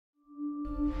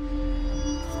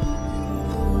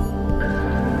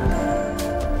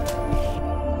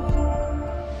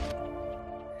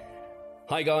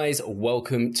Hi guys,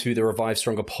 welcome to the Revive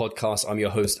Stronger podcast. I'm your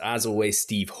host, as always,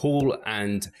 Steve Hall,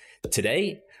 and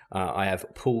today I have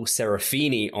Paul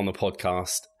Serafini on the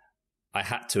podcast. I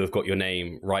had to have got your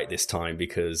name right this time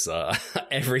because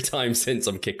every time since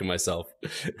I'm kicking myself.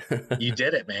 You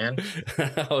did it, man.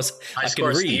 I can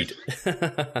read.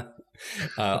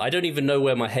 I don't even know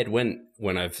where my head went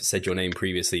when I've said your name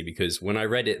previously, because when I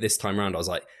read it this time around, I was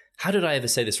like, how did I ever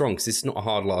say this wrong? Because it's not a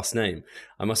hard last name.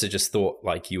 I must have just thought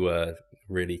like you were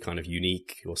really kind of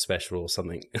unique or special or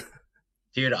something.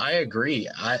 Dude, I agree.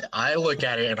 I look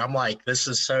at it and I'm like, this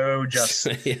is so just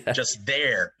just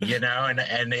there, you know,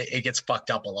 and it gets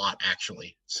fucked up a lot,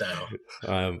 actually. So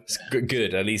it's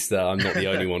good. At least I'm not the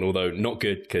only one, although not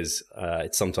good because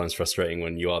it's sometimes frustrating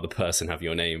when you are the person having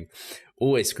your name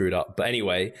always screwed up. But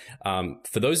anyway,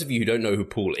 for those of you who don't know who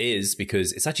Paul is,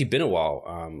 because it's actually been a while,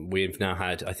 we've now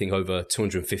had, I think, over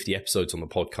 250 episodes on the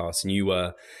podcast, and you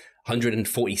were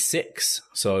 146.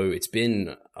 So it's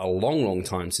been a long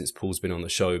time since Paul's been on the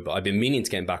show, but I've been meaning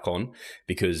to get him back on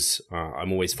because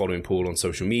I'm always following Paul on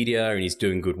social media and he's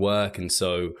doing good work. And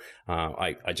so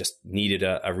I just needed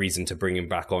a reason to bring him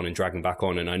back on and drag him back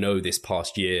on. And I know this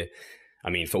past year, I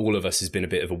mean, for all of us, has been a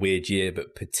bit of a weird year,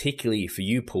 but particularly for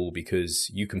you, Paul, because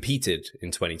you competed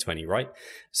in 2020, right?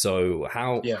 So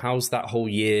how's that whole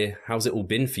year? How's it all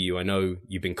been for you? I know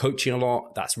you've been coaching a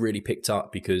lot. That's really picked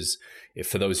up because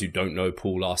for those who don't know,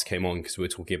 Paul last came on because we were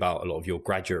talking about a lot of your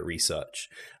graduate research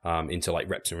into like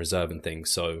reps and reserve and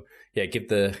things. So yeah, give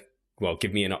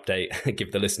me an update,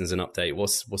 give the listeners an update.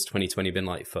 What's 2020 been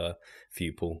like for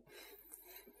you, Paul?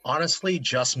 Honestly,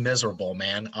 just miserable,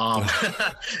 man.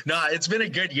 No, it's been a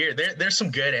good year. There's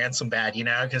some good and some bad, you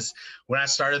know, because when I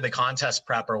started the contest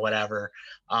prep or whatever,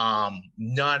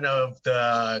 none of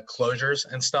the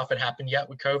closures and stuff had happened yet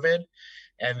with COVID.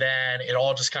 And then it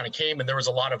all just kind of came and there was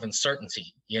a lot of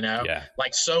uncertainty, you know,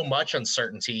 like so much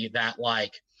uncertainty that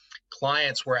like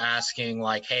clients were asking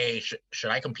like, hey,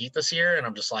 should I compete this year? And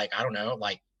I'm just like, I don't know,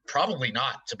 like, probably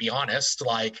not, to be honest.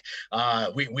 Like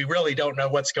we really don't know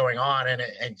what's going on,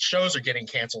 and shows are getting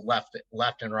canceled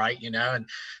left and right, you know. And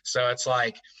so it's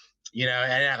like, you know,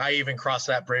 and I even crossed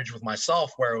that bridge with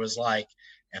myself where it was like,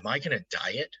 am I going to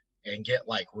diet and get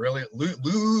like really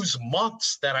lose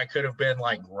months that I could have been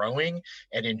like growing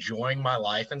and enjoying my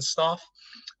life and stuff,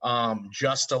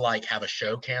 just to like have a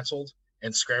show canceled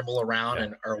and scramble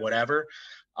around or whatever.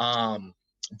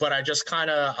 But I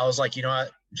was like, you know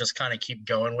what, just kind of keep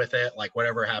going with it. Like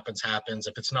whatever happens, happens.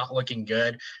 If it's not looking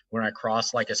good when I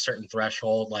cross like a certain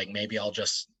threshold, like maybe I'll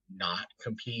just not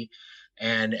compete,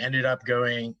 and ended up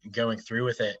going through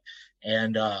with it.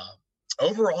 And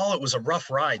overall, it was a rough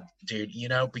ride, dude, you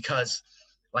know, because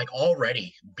like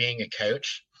already being a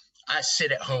coach, I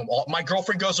sit at home. My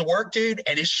girlfriend goes to work, dude,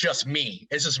 and it's just me.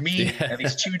 It's just me and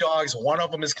these two dogs. One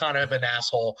of them is kind of an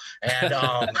asshole. And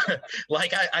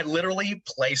like I literally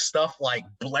play stuff like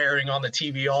blaring on the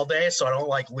TV all day so I don't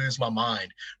like lose my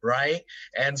mind, right?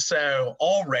 And so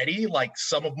already like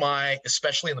some of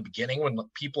especially in the beginning when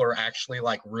people are actually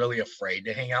like really afraid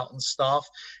to hang out and stuff,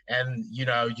 and you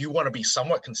know, you want to be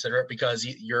somewhat considerate because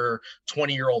your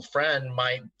 20-year-old friend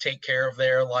might take care of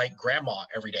their like grandma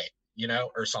every day, you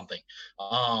know, or something.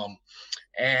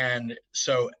 And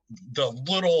so the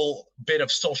little bit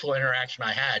of social interaction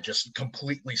I had just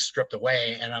completely stripped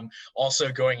away. And I'm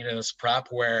also going into this prep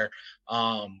where,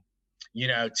 you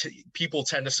know, people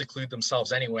tend to seclude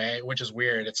themselves anyway, which is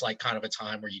weird. It's like kind of a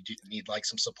time where you do need like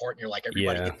some support and you're like,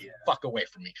 everybody get the fuck away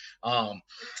from me.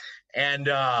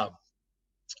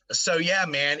 So yeah,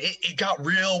 man, it got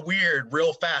real weird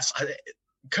real fast.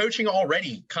 Coaching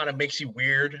already kind of makes you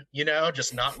weird, you know,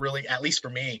 just not really, at least for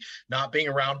me, not being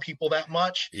around people that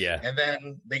much. Yeah. And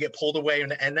then they get pulled away.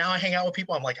 And now I hang out with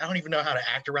people. I'm like, I don't even know how to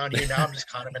act around you. Now I'm just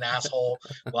kind of an asshole.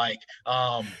 Like,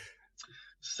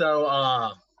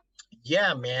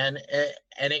 yeah, man.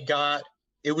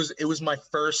 It was my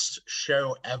first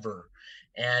show ever.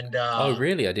 And, oh,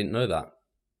 really? I didn't know that.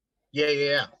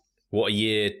 Yeah. What a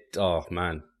year. Oh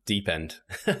man. Deep end.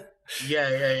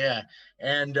 Yeah.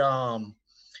 And,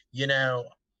 you know,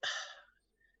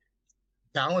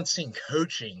 balancing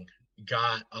coaching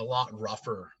got a lot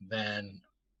rougher than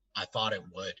I thought it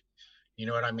would. You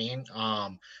know what I mean?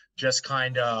 Just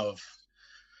kind of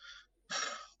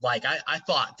like, I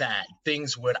thought that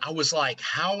things would, I was like,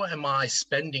 how am I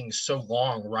spending so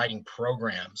long writing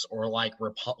programs or like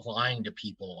replying to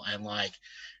people and like,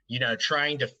 you know,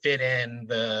 trying to fit in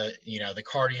the, you know, the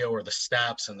cardio or the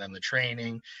steps and then the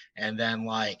training, and then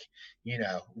like, you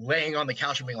know, laying on the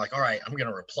couch and being like, all right, I'm going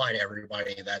to reply to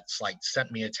everybody that's like sent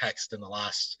me a text in the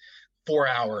last 4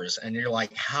 hours. And you're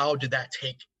like, how did that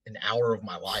take an hour of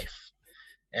my life?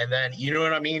 And then, you know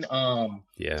what I mean?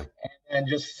 Yeah. And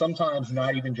just sometimes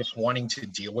not even just wanting to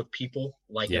deal with people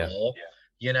like at Yeah. all,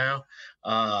 you know?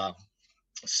 Uh,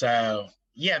 so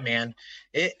yeah, man,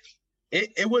 it,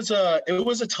 it was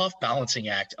a tough balancing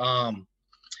act.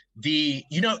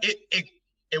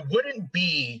 It wouldn't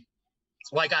be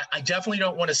like, I definitely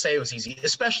don't want to say it was easy,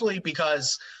 especially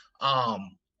because,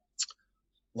 um,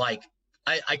 like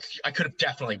I could have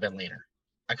definitely been leaner.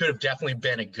 I could have definitely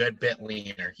been a good bit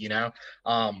leaner, you know.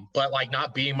 But like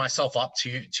not beating myself up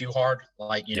too hard,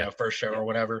 like, you Yeah. know, first show or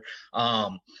whatever.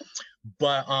 Um,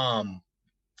 but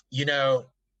you know,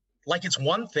 like it's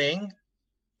one thing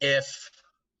if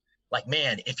like,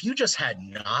 man, if you just had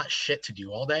not shit to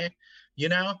do all day, you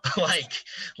know, like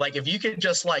if you could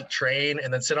just like train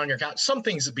and then sit on your couch. Some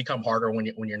things become harder when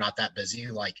you're not that busy.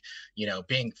 Like, you know,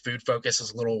 being food focused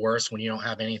is a little worse when you don't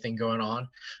have anything going on.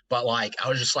 But like I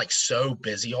was just like so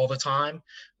busy all the time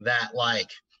that like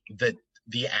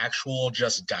the actual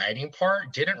just dieting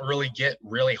part didn't really get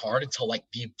really hard until like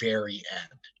the very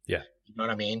end. Yeah. You know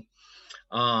what I mean?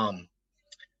 Um,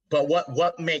 but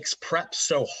what makes prep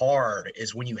so hard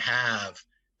is when you have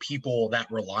people that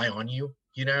rely on you,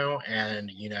 you know, and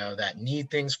you know that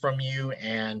need things from you,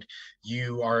 and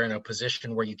you are in a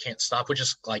position where you can't stop, which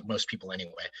is like most people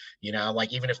anyway. You know,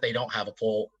 like even if they don't have a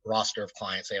full roster of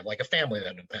clients, they have like a family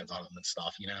that depends on them and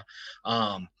stuff. You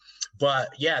know, but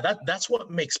yeah, that's what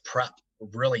makes prep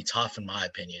really tough, in my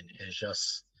opinion. Is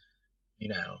just, you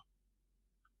know,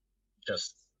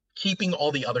 just keeping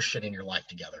all the other shit in your life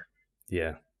together.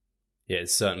 Yeah. Yeah,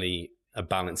 it's certainly a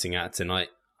balancing act. And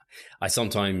I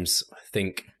sometimes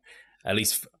think, at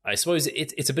least, I suppose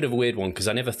it's a bit of a weird one because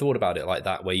I never thought about it like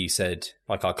that, where you said,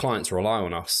 like, our clients rely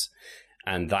on us.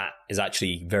 And that is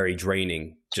actually very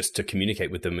draining, just to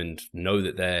communicate with them and know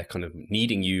that they're kind of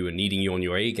needing you and needing you on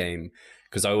your A game.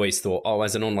 Because I always thought, oh,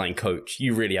 as an online coach,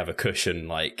 you really have a cushion,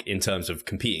 like in terms of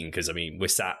competing. Because I mean, we're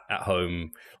sat at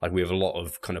home, like we have a lot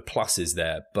of kind of pluses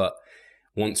there. But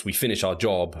once we finish our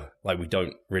job, like we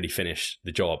don't really finish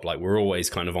the job. Like we're always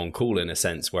kind of on call in a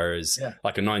sense. Whereas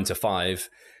like a 9 to 5,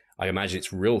 I imagine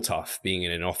it's real tough being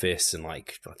in an office and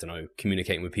like, I don't know,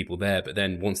 communicating with people there. But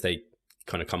then once they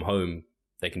kind of come home,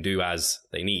 they can do as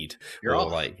they need. You're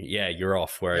off. Like, yeah, you're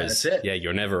off. Whereas, yeah,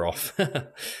 you're never off.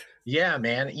 Yeah,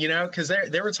 man. You know, because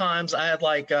there were times I had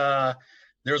like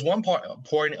there was one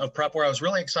point of prep where I was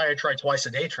really excited to try twice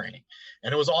a day training,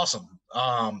 and it was awesome.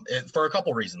 For a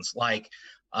couple reasons. Like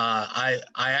I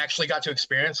actually got to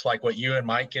experience like what you and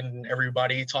Mike and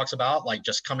everybody talks about, like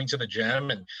just coming to the gym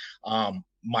and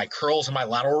my curls and my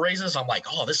lateral raises. I'm like,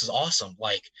 oh, this is awesome.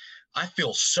 Like I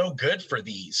feel so good for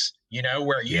these, you know,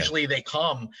 where usually they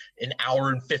come an hour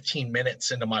and 15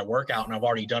 minutes into my workout and I've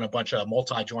already done a bunch of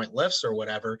multi-joint lifts or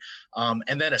whatever.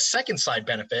 And then a second side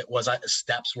benefit was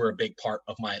steps were a big part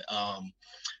of my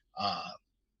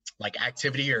like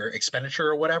activity or expenditure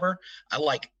or whatever. I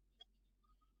like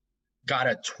got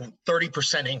a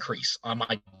 30% increase on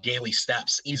my daily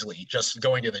steps easily just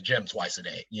going to the gym twice a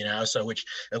day, you know, so which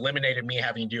eliminated me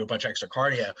having to do a bunch of extra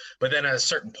cardio. But then at a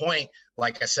certain point,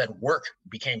 like I said, work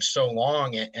became so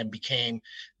long and became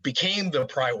the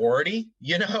priority,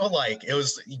 you know, like it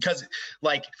was because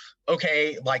like,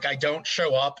 okay, like I don't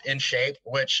show up in shape,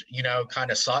 which, you know, kind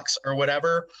of sucks or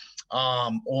whatever.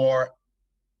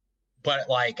 But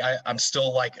like I'm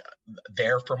still like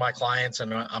there for my clients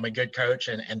and I'm a good coach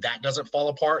and that doesn't fall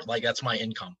apart. Like that's my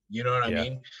income. You know what I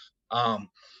mean?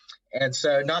 And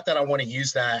so not that I want to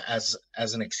use that as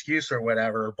an excuse or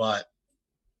whatever, but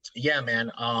yeah,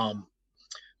 man,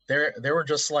 there were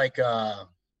just like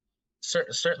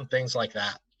certain things like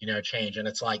that, you know, change. And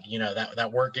it's like, you know,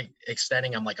 that work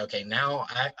extending, I'm like, okay, now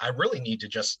I really need to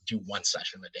just do one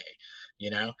session a day, you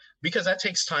know, because that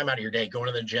takes time out of your day. Going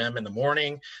to the gym in the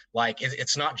morning, like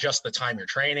it's not just the time you're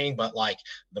training, but like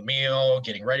the meal,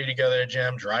 getting ready to go to the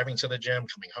gym, driving to the gym,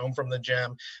 coming home from the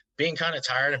gym, being kind of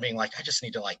tired and being like, I just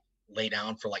need to like lay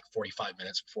down for like 45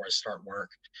 minutes before I start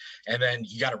work. And then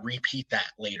you got to repeat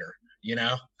that later, you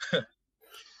know?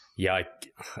 Yeah,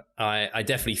 I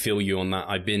definitely feel you on that.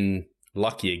 I've been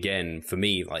lucky again for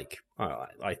me, like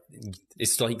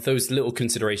it's like those little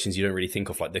considerations you don't really think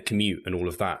of, like the commute and all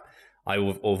of that.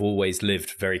 I've always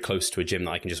lived very close to a gym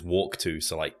that I can just walk to.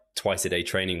 So like twice a day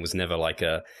training was never like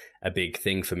a big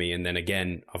thing for me. And then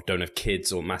again, I don't have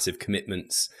kids or massive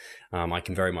commitments. I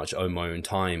can very much own my own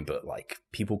time, but like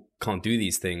people can't do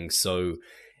these things. So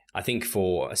I think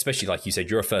especially like you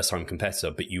said, you're a first time competitor,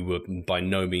 but you were by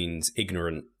no means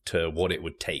ignorant to what it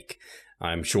would take.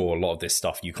 I'm sure a lot of this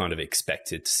stuff you kind of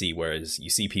expected to see, whereas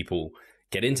you see people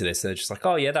get into this, they're just like,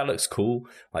 oh yeah, that looks cool.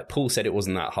 Like Paul said, it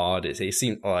wasn't that hard. It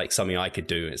seemed like something I could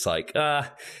do. It's like,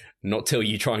 not till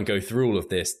you try and go through all of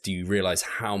this do you realize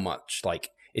how much, like,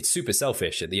 it's super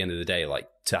selfish at the end of the day, like,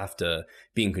 to have to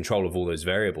be in control of all those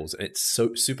variables. It's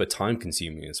so super time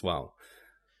consuming as well.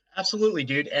 Absolutely,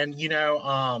 dude. And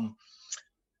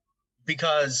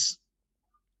because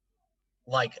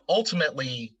like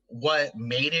ultimately what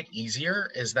made it easier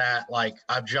is that like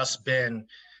I've just been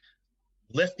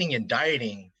lifting and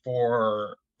dieting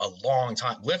for a long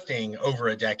time, lifting over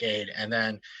a decade. And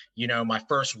then, my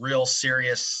first real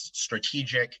serious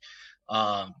strategic,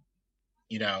 diet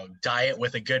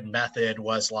with a good method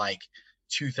was like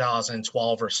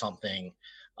 2012 or something.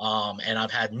 And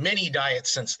I've had many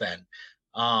diets since then.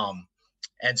 And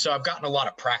so I've gotten a lot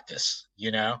of practice,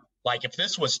 like if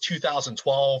this was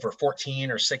 2012 or 14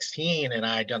 or 16 and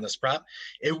I had done this prep,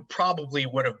 it probably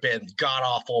would have been god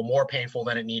awful, more painful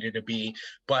than it needed to be.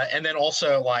 And then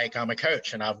also like I'm a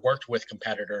coach and I've worked with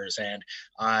competitors and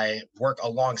I work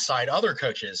alongside other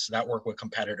coaches that work with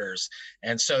competitors.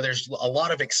 And so there's a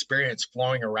lot of experience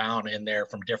flowing around in there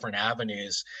from different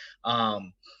avenues.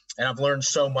 And I've learned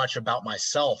so much about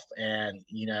myself and,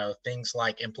 things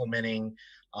like implementing,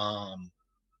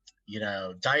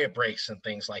 diet breaks and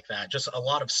things like that, just a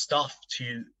lot of stuff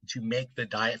to make the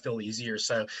diet feel easier.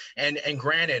 So, and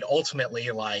granted, ultimately,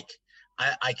 like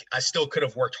I still could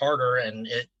have worked harder and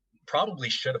it probably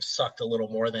should have sucked a little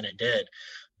more than it did,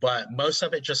 but most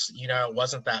of it just, it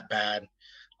wasn't that bad,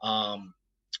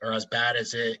 or as bad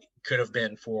as it could have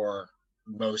been for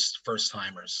most first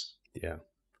timers. Yeah.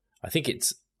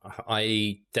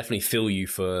 I definitely feel you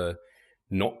for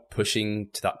not pushing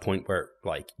to that point where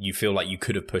like you feel like you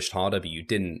could have pushed harder, but you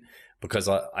didn't, because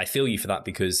I feel you for that,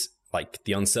 because like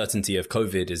the uncertainty of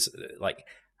COVID is like,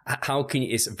 how can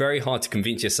you, it's very hard to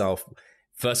convince yourself,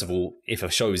 first of all, if a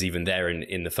show is even there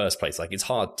in the first place, like it's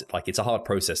hard, like it's a hard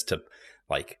process to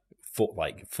like,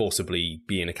 forcibly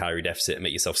be in a calorie deficit and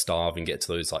make yourself starve and get to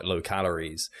those like low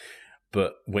calories.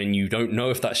 But when you don't know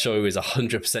if that show is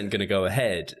 100% going to go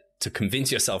ahead, to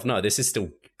convince yourself, no, this is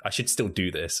still, I should still do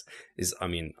this,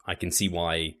 I can see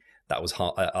why that was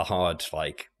hard,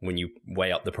 like when you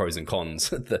weigh up the pros and cons,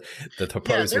 the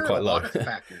pros were quite low.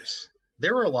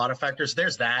 There were a lot of factors.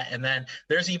 There's that. And then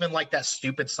there's even like that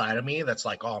stupid side of me that's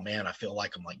like, oh man, I feel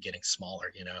like I'm like getting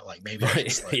smaller, like maybe I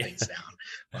should slow things down.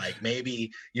 Like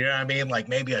maybe, you know what I mean? Like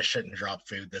maybe I shouldn't drop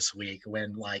food this week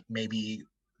when like maybe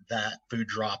that food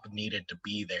drop needed to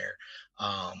be there.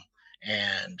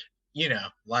 And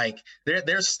like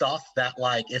there's stuff that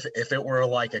like if it were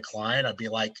like a client, I'd be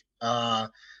like, I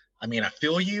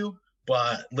feel you,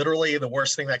 but literally the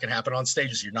worst thing that can happen on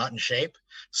stage is you're not in shape.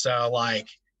 So like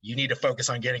you need to focus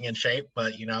on getting in shape.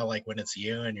 But like when it's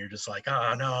you and you're just like,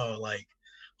 oh no, like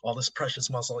all this precious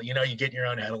muscle, you get in your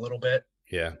own head a little bit.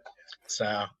 Yeah. So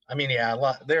a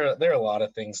lot there are a lot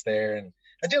of things there, and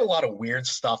I did a lot of weird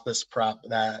stuff this prep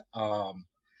that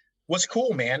was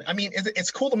cool, man. I mean,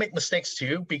 it's cool to make mistakes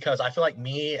too, because I feel like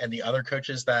me and the other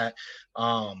coaches that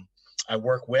I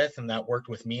work with and that worked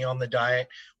with me on the diet,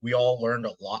 we all learned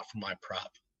a lot from my prep.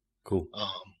 Cool.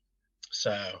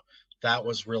 So that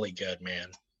was really good, man.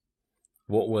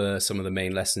 What were some of the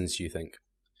main lessons, you think?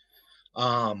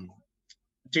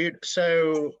 Dude,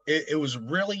 so it was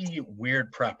really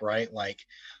weird prep, right? Like,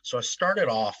 so I started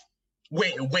off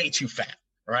way too fat,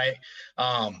 right?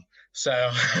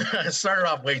 So I started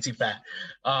off way too fat.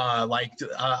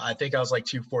 I think I was like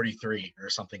 243 or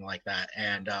something like that.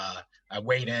 And I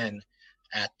weighed in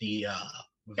at the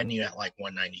venue at like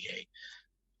 198.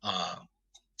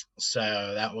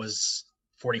 So that was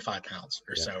 45 pounds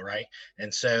or so, right?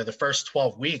 And so the first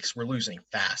 12 weeks, we're losing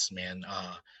fast, man.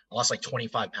 I lost like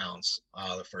 25 pounds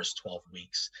the first 12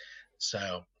 weeks.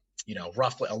 So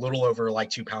roughly a little over like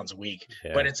 2 pounds a week,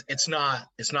 but it's not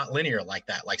linear like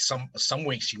that. Like some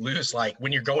weeks you lose, like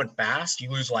when you're going fast, you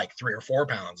lose like 3 or 4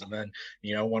 pounds. And then,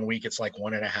 1 week it's like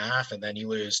 1.5, and then you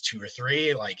lose 2 or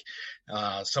 3, like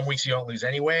some weeks you don't lose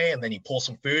anyway. And then you pull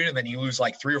some food and then you lose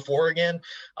like 3 or 4 again.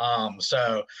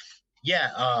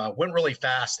 Went really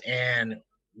fast. And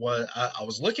I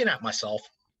was looking at myself,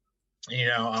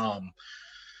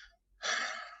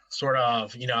 sort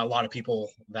of, a lot of people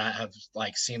that have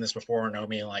like seen this before or know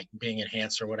me, like being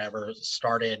enhanced or whatever,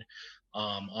 started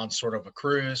on sort of a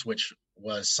cruise, which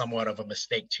was somewhat of a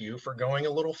mistake too for going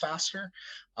a little faster.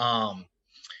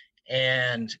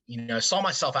 And, saw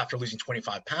myself after losing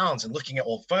 25 pounds and looking at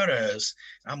old photos.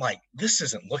 I'm like, this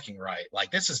isn't looking right.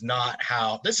 Like, this is not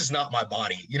my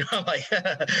body,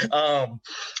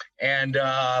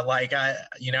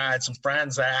 I had some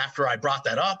friends that after I brought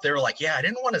that up, they were like, yeah, I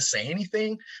didn't want to say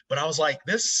anything, but I was like,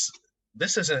 this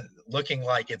isn't looking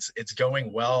like it's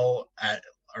going well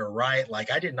or right.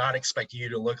 Like, I did not expect you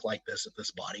to look like this at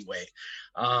this body weight.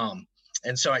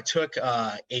 And so I took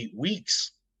 8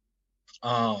 weeks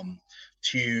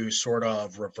to sort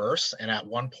of reverse and at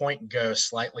one point go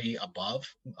slightly above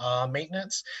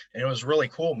maintenance. And it was really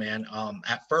cool, man.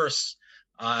 At first,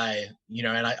 I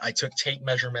took tape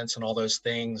measurements and all those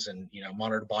things and,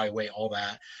 monitored body weight, all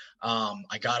that.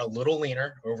 I got a little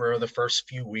leaner over the first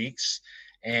few weeks,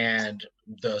 and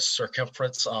the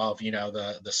circumference of,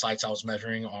 the sites I was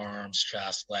measuring, arms,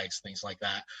 chest, legs, things like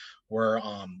that, were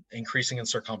increasing in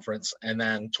circumference. And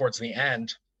then towards the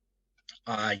end,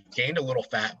 I gained a little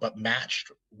fat, but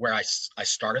matched where I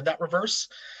started that reverse.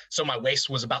 So my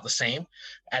waist was about the same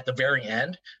at the very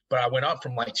end, but I went up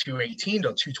from like 218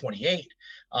 to 228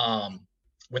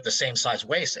 with the same size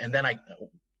waist. And then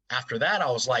after that, I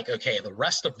was like, okay, the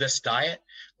rest of this diet,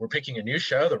 we're picking a new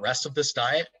show. The rest of this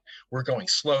diet, we're going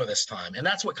slow this time. And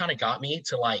that's what kind of got me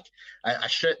to like,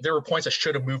 there were points I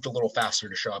should have moved a little faster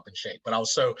to show up in shape, but I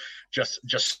was so just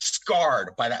scarred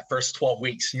by that first 12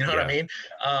 weeks. You know what I mean?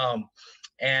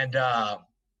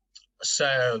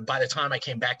 So by the time I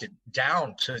came back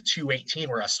down to 218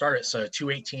 where I started, so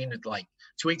 218 to like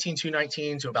 218,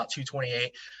 219 to about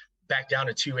 228, back down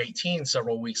to 218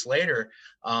 several weeks later,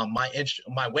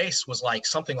 my waist was like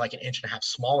something like 1.5 inches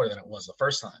smaller than it was the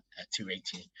first time at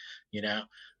 218,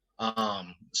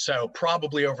 so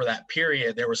probably over that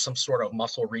period, there was some sort of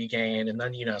muscle regain and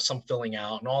then, some filling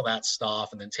out and all that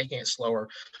stuff. And then taking it slower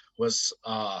was,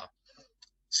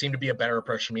 seemed to be a better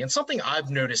approach for me. And something I've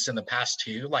noticed in the past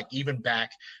too, like even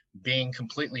back being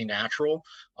completely natural,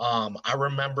 I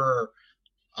remember,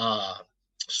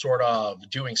 sort of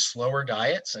doing slower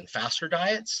diets and faster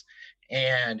diets.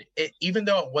 And even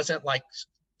though it wasn't like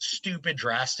stupid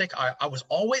drastic, I was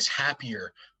always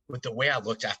happier with the way I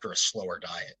looked after a slower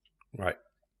diet. Right.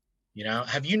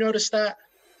 Have you noticed that?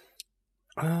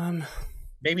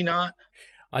 Maybe not.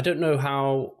 I don't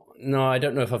know no, I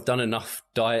don't know if I've done enough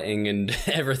dieting and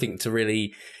everything to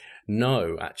really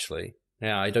know, actually.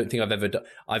 Yeah, I don't think I've ever done.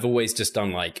 I've always just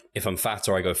done like, if I'm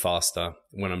fatter, I go faster.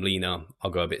 When I'm leaner, I'll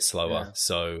go a bit slower. Yeah.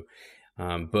 So,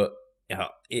 but yeah,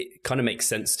 it kind of makes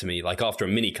sense to me. Like after a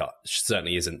mini cut,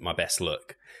 certainly isn't my best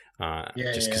look.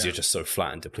 Just because you're just so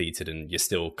flat and depleted and you're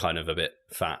still kind of a bit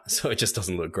fat. So it just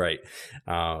doesn't look great.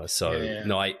 No,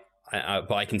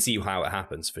 but I can see how it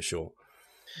happens for sure.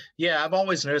 Yeah, I've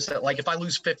always noticed that, like, if I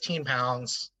lose 15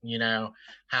 pounds,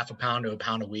 half a pound to a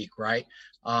pound a week, right?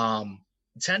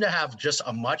 Tend to have just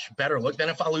a much better look than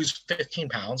if I lose 15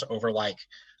 pounds over like,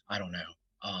 I don't know,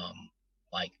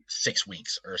 like 6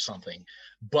 weeks or something.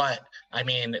 But I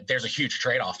mean, there's a huge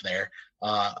trade-off there.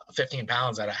 15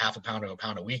 pounds at a half a pound to a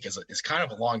pound a week is kind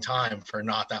of a long time for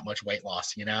not that much weight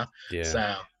loss, Yeah.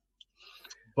 So,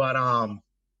 but,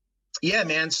 yeah,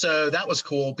 man. So that was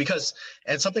cool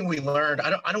and something we learned,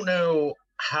 I don't know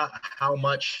how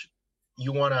much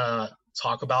you want to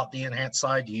talk about the enhanced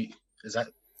side. Is that?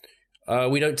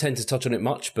 We don't tend to touch on it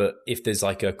much, but if there's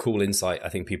like a cool insight, I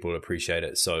think people will appreciate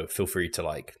it. So feel free to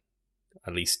like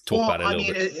at least talk about it a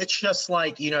little bit. It's just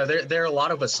like, there are a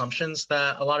lot of assumptions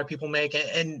that a lot of people make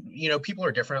and people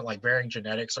are different, like varying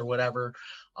genetics or whatever.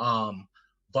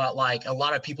 But like a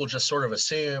lot of people just sort of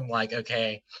assume like,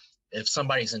 okay, if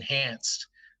somebody's enhanced,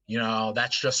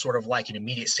 that's just sort of like an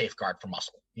immediate safeguard for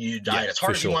muscle. You diet as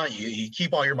hard as you want, you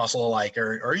keep all your muscle, like,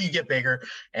 or you get bigger.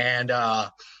 And,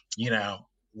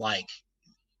 like,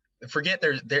 forget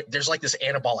there's like this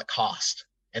anabolic cost,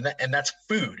 and that's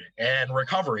food and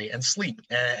recovery and sleep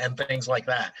and things like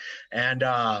that. And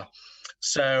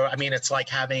so, I mean, it's like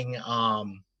having,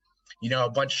 a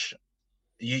bunch,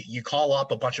 you call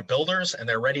up a bunch of builders and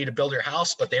they're ready to build your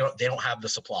house, but they don't have the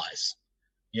supplies.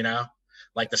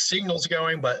 Like the signal's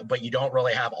going, but you don't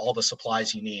really have all the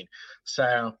supplies you need.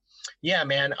 So yeah,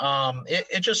 man,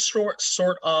 it just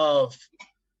sort of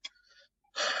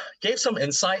gave some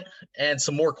insight and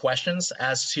some more questions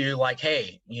as to like,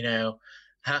 hey,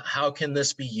 how can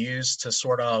this be used to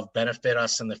sort of benefit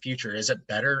us in the future? Is it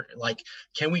better? Like,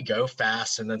 can we go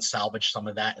fast and then salvage some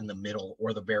of that in the middle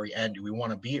or the very end? Do we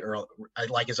want to be early?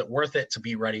 Like, is it worth it to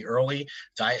be ready early,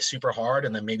 diet super hard,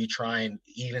 and then maybe try and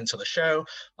eat into the show?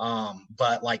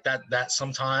 But like that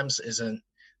sometimes isn't,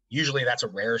 usually that's a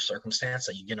rare circumstance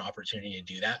that you get an opportunity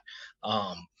to do that.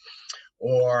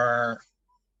 Or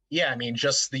yeah, I mean,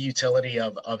 just the utility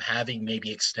of having maybe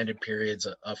extended periods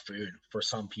of food for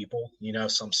some people,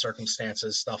 some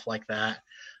circumstances, stuff like that.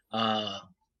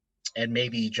 And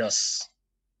maybe just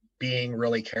being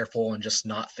really careful and just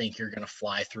not think you're going to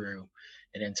fly through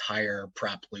an entire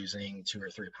prep losing 2 or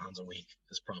 3 pounds a week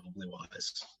is probably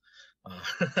wise.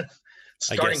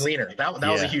 Starting leaner, that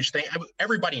was a huge thing.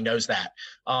 Everybody knows that.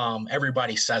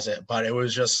 Everybody says it, but it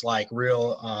was just like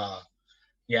real,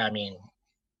 yeah, I mean,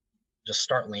 just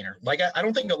start leaner. Like, I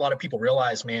don't think a lot of people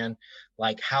realize, man,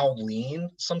 like how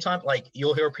lean sometimes, like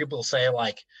you'll hear people say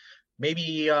like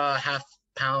maybe half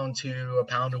pound to a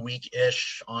pound a week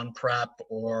ish on prep,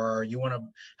 or you want to,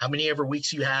 how many ever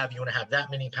weeks you have, you want to have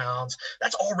that many pounds.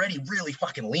 That's already really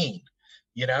fucking lean,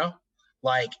 you know?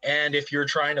 Like, and if you're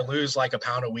trying to lose like a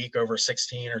pound a week over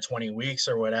 16 or 20 weeks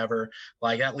or whatever,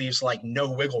 like that leaves like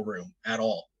no wiggle room at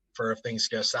all for if things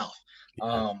go south.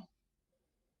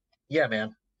 Yeah,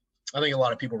 man. I think a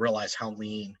lot of people realize how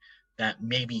lean that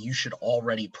maybe you should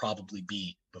already probably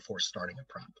be before starting a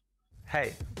prep.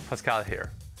 Hey, Pascal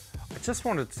here. I just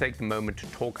wanted to take the moment to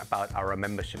talk about our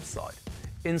membership site.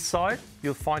 Inside,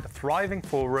 you'll find a thriving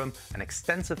forum, an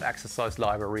extensive exercise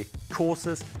library,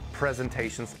 courses,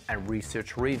 presentations, and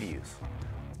research reviews.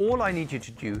 All I need you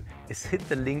to do is hit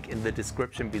the link in the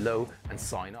description below and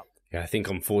sign up. Yeah, I think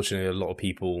unfortunately a lot of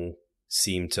people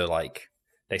seem to like,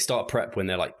 they start prep when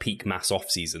they're like peak mass off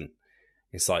season.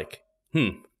 It's like,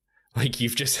 like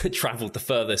you've just traveled the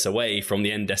furthest away from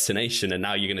the end destination and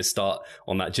now you're going to start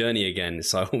on that journey again.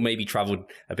 So maybe travel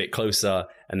a bit closer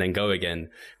and then go again,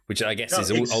 which I guess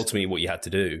is ultimately what you had to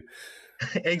do.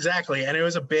 Exactly. And it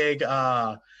was a big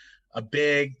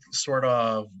sort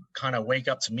of kind of wake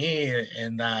up to me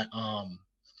in that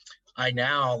I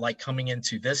now, like, coming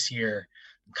into this year,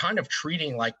 kind of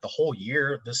treating like the whole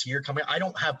year, this year coming, I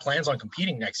don't have plans on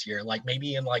competing next year, like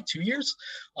maybe in like 2 years.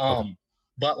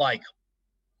 But like,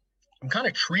 I'm kind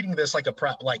of treating this like a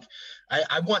prep. Like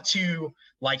I want to,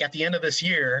 like, at the end of this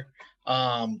year,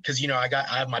 cause you know, I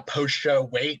have my post show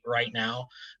weight right now,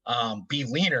 be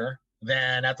leaner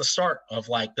than at the start of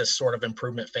like this sort of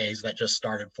improvement phase that just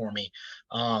started for me.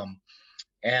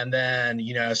 And then,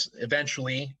 you know,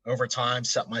 eventually over time,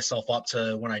 set myself up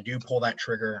to, when I do pull that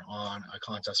trigger on a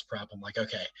contest prep, I'm like,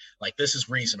 okay, like this is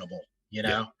reasonable, you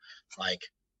know, like,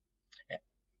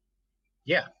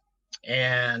 yeah.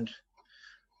 And,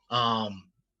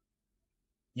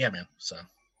 yeah, man. So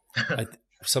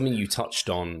something you touched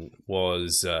on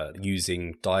was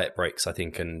using diet breaks, I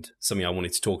think, and something I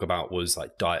wanted to talk about was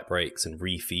like diet breaks and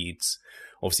refeeds.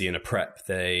 Obviously, in a prep,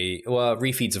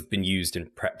 refeeds have been used in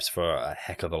preps for a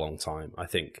heck of a long time. I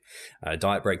think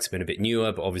diet breaks have been a bit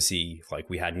newer, but obviously, like,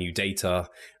 we had new data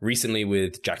recently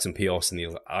with Jackson Pios and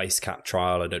the ice cap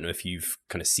trial. I don't know if you've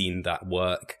kind of seen that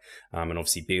work. And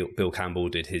obviously, Bill Campbell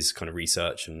did his kind of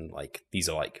research, and like these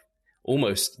are like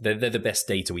almost they're the best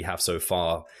data we have so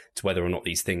far to whether or not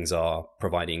these things are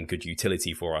providing good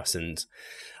utility for us. And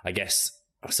I guess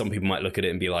some people might look at it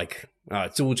and be like,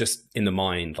 it's all just in the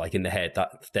mind, like in the head,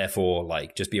 that therefore,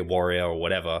 like, just be a warrior or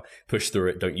whatever, push through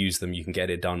it, don't use them, you can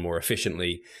get it done more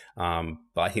efficiently. But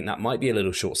I think that might be a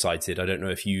little short-sighted. I don't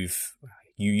know if you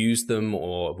used them,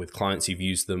 or with clients you've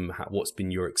used them, what's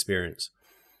been your experience?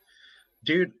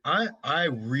 Dude, I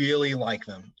really like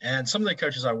them. And some of the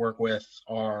coaches I work with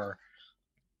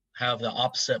have the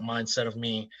opposite mindset of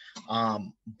me.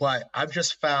 But I've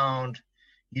just found,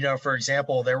 you know, for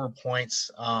example, there were points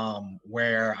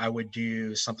where I would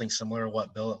do something similar to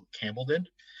what Bill Campbell did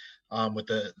with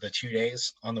the 2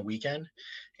 days on the weekend.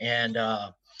 And,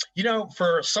 you know,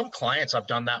 for some clients I've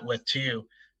done that with too,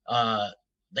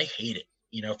 they hate it.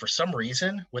 You know, for some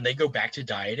reason, when they go back to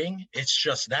dieting, it's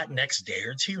just that next day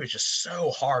or two is just so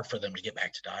hard for them to get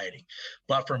back to dieting.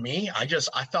 But for me, I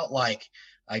felt like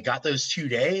I got those 2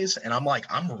 days and I'm like,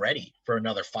 I'm ready for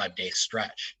another 5-day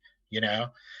stretch, you know?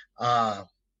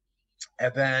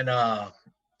 And then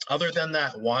other than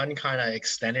that one kind of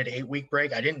extended 8-week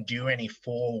break, I didn't do any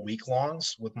full week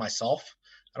longs with myself,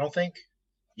 I don't think.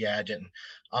 Yeah, I didn't.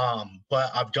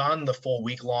 But I've done the full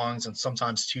week longs and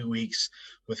sometimes 2 weeks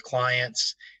with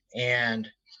clients. And,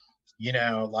 you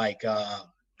know, like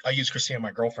I use Christina,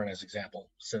 my girlfriend, as example,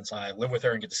 since I live with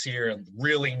her and get to see her and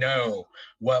really know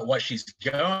what she's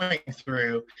going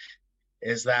through.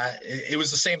 Is that it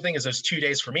was the same thing as those 2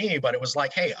 days for me, but it was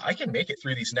like, hey, I can make it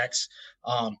through these next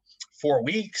 4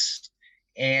 weeks.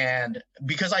 And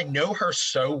because I know her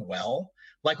so well,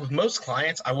 like with most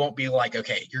clients, I won't be like,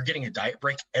 okay, you're getting a diet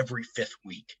break every 5th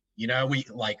week. You know, we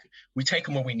take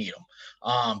them when we need them.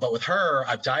 But with her,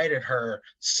 I've dieted her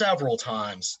several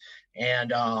times.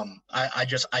 And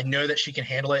I know that she can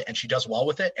handle it and she does well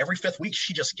with it. Every 5th week,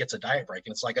 she just gets a diet break.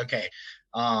 And it's like, okay,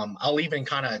 I'll even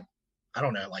kind of, I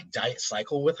don't know, like diet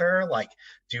cycle with her, like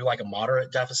do like a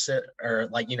moderate deficit or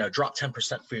like, you know, drop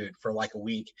 10% food for like a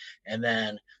week. And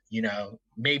then, you know,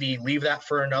 maybe leave that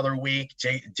for another week,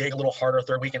 dig a little harder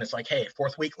 3rd week. And it's like, hey,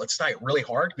 4th week, let's diet really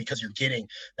hard because you're getting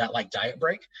that like diet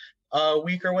break. a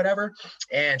week or whatever.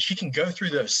 And she can go through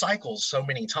those cycles so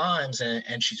many times,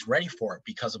 and she's ready for it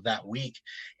because of that week.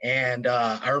 And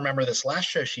I remember this last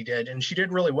show she did, and she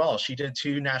did really well. She did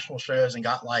 2 national shows and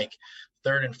got like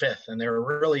 3rd and 5th, and they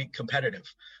were really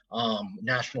competitive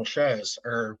national shows,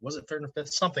 or was it 3rd and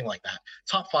 5th, something like that,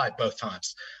 top 5 both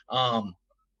times.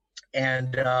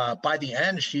 And by the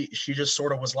end, she just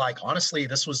sort of was like, honestly,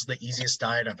 this was the easiest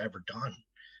diet I've ever done.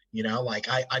 You know, like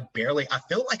I feel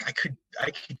like I could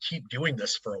keep doing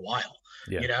this for a while,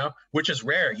 you know, which is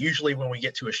rare. Usually when we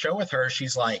get to a show with her,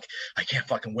 she's like, I can't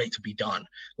fucking wait to be done.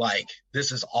 Like,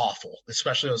 this is awful,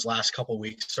 especially those last couple of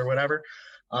weeks or whatever.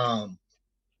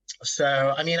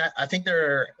 So, I mean, I think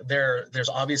there's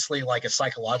obviously like a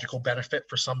psychological benefit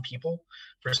for some people.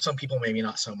 For some people, maybe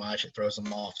not so much. It throws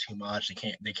them off too much.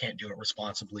 They can't do it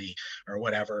responsibly or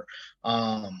whatever.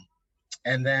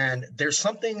 And then there's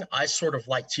something I sort of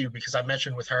like too, because I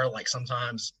mentioned with her, like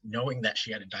sometimes knowing that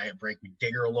she had a diet break, we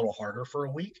dig her a little harder for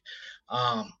a week.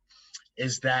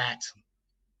 Is that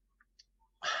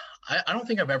I don't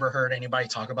think I've ever heard anybody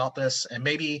talk about this, and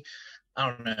maybe, I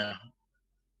don't know,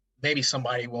 maybe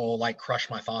somebody will like crush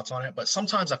my thoughts on it, but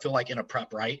sometimes I feel like in a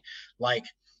prep, right? Like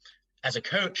as a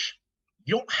coach,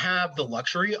 you don't have the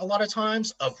luxury a lot of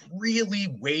times of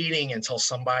really waiting until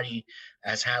somebody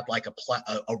has had like a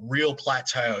real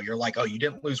plateau. You're like, oh, you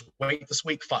didn't lose weight this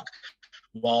week? Fuck.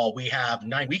 Well, we have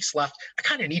 9 weeks left. I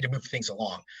kind of need to move things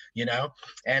along, you know?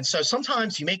 And so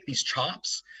sometimes you make these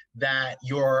chops that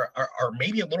are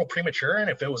maybe a little premature. And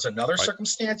if it was another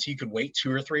circumstance, you could wait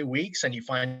 2 or 3 weeks and you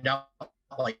find out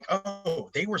like, oh,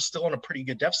 they were still in a pretty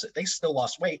good deficit. They still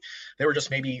lost weight. They were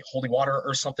just maybe holding water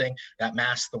or something that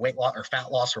masked the weight loss or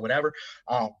fat loss or whatever.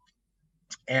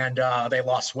 And they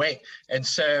lost weight. And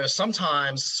so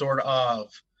sometimes sort of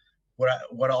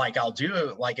I'll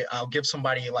do, like I'll give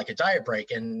somebody like a diet break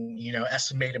and, you know,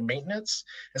 estimated maintenance.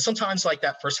 And sometimes like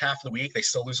that first half of the week, they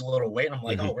still lose a little weight. And I'm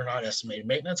like, oh, we're not estimated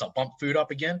maintenance. I'll bump food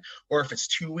up again. Or if it's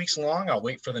 2 weeks long, I'll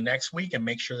wait for the next week and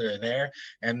make sure they're there.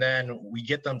 And then we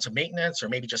get them to maintenance, or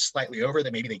maybe just slightly over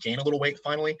that. Maybe they gain a little weight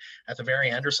finally at the very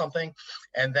end or something.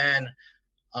 And then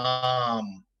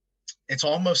it's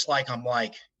almost like I'm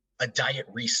like a diet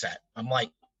reset. I'm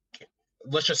like,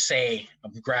 let's just say,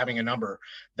 I'm grabbing a number,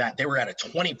 that they were at a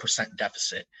 20%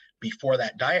 deficit before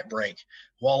that diet break.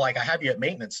 Well, like, I have you at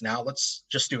maintenance now. Let's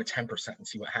just do a 10% and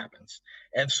see what happens.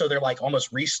 And so they're like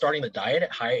almost restarting the diet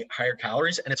at higher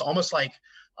calories. And it's almost like,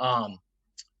 and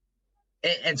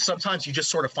sometimes you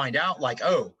just sort of find out like,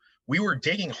 oh, we were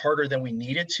digging harder than we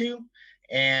needed to.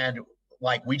 And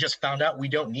like, we just found out we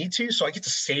don't need to. So I get to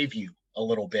save you a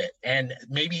little bit, and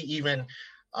maybe even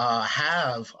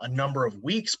have a number of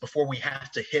weeks before we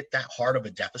have to hit that hard of a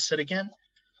deficit again.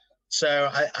 So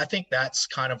I think that's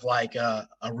kind of like a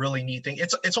really neat thing.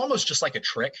 It's almost just like a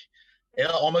trick. It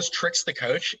almost tricks the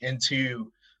coach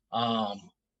into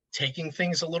taking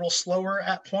things a little slower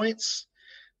at points,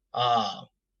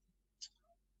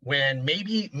 when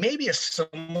maybe a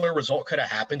similar result could have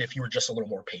happened if you were just a little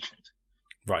more patient.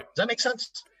 Right. Does that make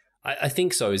sense? I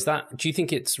think so. Do you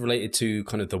think it's related to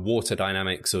kind of the water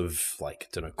dynamics of, like, I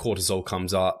don't know, cortisol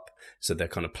comes up, so they're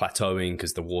kind of plateauing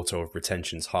because the water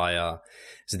retention's higher.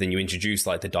 So then you introduce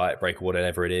like the diet break or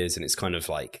whatever it is, and it's kind of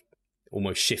like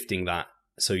almost shifting that.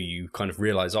 So you kind of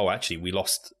realize, oh, actually we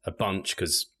lost a bunch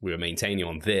because we were maintaining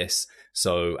on this.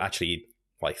 So actually,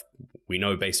 like, we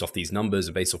know based off these numbers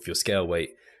and based off your scale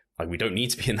weight, like, we don't need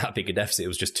to be in that big a deficit. It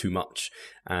was just too much.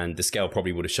 And the scale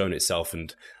probably would have shown itself.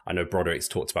 And I know Broderick's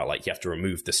talked about, like, you have to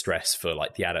remove the stress for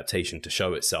like the adaptation to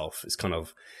show itself. It's kind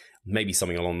of maybe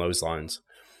something along those lines.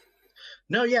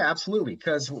 No, yeah, absolutely.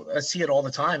 Because I see it all the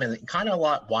time. And kind of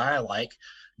why I like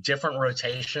different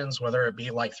rotations, whether it be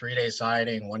like 3 days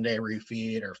dieting, 1 day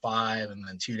refeed, or 5, and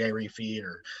then 2 day refeed,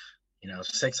 or, you know,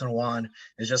 6 and 1,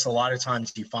 is just a lot of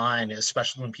times you find,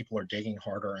 especially when people are digging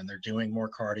harder and they're doing more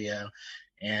cardio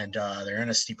and they're in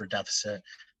a steeper deficit,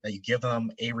 that you give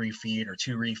them a refeed or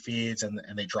 2 refeeds and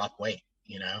they drop weight,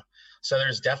 you know? So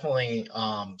there's definitely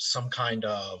some kind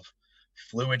of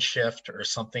fluid shift or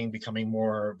something becoming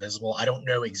more visible. I don't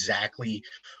know exactly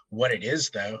what it is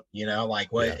though, you know, like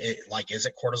is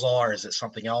it cortisol or is it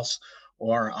something else?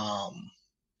 Or,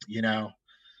 you know,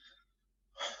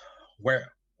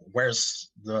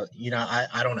 where's the, you know,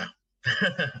 I don't know.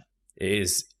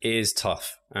 It is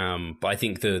tough. But I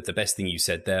think the best thing you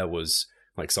said there was,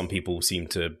 like, some people seem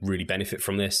to really benefit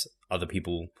from this. Other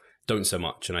people don't so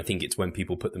much. And I think it's when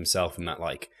people put themselves in that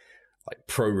like like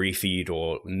pro refeed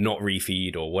or not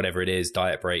refeed or whatever it is,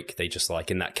 diet break, they just like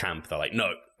in that camp, they're like,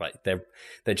 no, like they're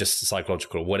just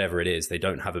psychological or whatever it is. They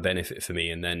don't have a benefit for me.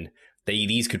 And then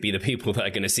these could be the people that are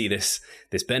going to see this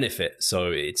benefit.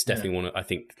 So it's definitely one of, I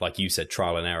think, like you said,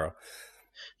 trial and error.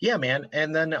 Yeah, man.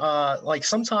 And then like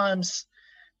sometimes,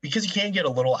 because you can get a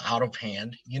little out of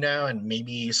hand, and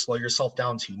maybe slow yourself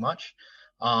down too much.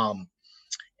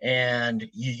 And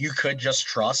you could just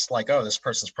trust like, oh, this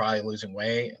person's probably losing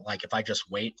weight. Like if I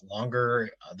just wait longer,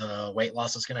 the weight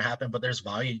loss is going to happen. But there's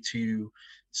value to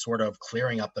sort of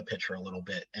clearing up the picture a little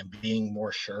bit and being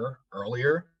more sure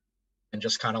earlier and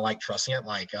just kind of like trusting it,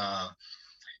 like,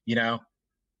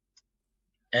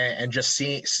 and just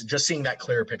seeing that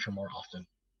clearer picture more often.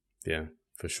 Yeah,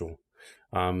 for sure.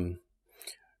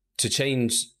 To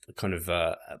change kind of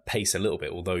pace a little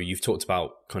bit, although you've talked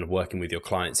about kind of working with your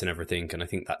clients and everything, and I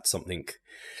think that's something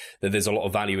that there's a lot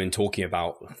of value in talking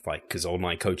about, like, because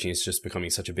online coaching is just becoming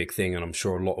such a big thing, and I'm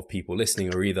sure a lot of people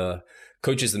listening are either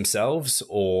coaches themselves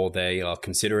or they are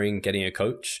considering getting a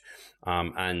coach.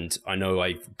 And I know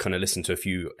I kind of listened to a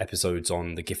few episodes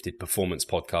on the Gifted Performance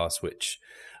podcast, which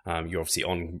you're obviously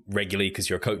on regularly because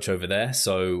you're a coach over there.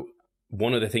 So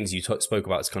one of the things you spoke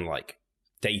about is kind of like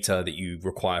data that you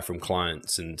require from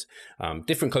clients, and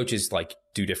different coaches like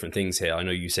do different things here. I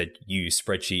know you said you use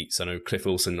spreadsheets. I know Cliff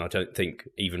Wilson, I don't think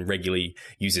even regularly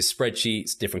uses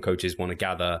spreadsheets. Different coaches want to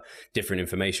gather different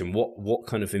information. What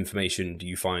kind of information do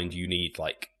you find you need,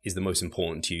 like, is the most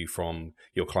important to you from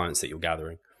your clients that you're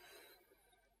gathering?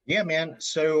 Yeah, man.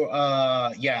 So,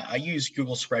 I use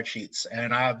Google Spreadsheets,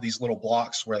 and I have these little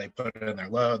blocks where they put in their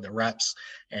load, their reps,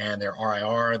 and their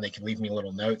RIR, and they can leave me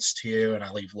little notes too, and I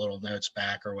leave little notes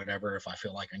back or whatever if I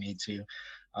feel like I need to.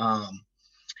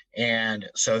 And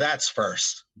so that's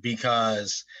first,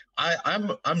 because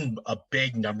I'm a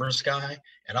big numbers guy,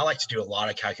 and I like to do a lot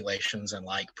of calculations and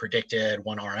like predicted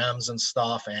 1RMs and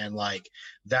stuff, and like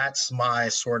that's my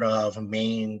sort of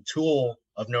main tool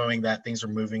of knowing that things are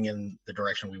moving in the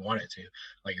direction we want it to.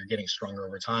 Like you're getting stronger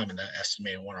over time, and that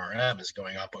estimated 1RM is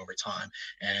going up over time.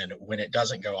 And when it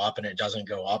doesn't go up, and it doesn't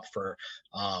go up for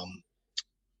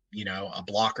a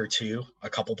block or two, a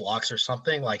couple blocks or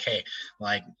something, like, hey,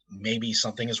 like maybe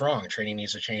something is wrong. Training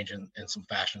needs to change in some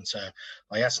fashion. So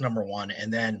like that's number one.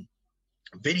 And then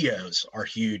videos are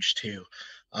huge too.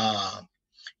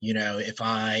 If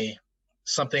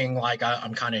something like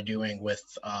I'm kind of doing with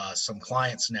some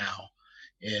clients now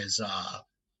is,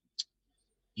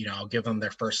 I'll give them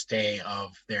their first day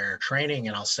of their training,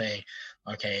 and I'll say,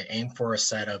 okay, aim for a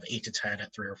set of 8 to 10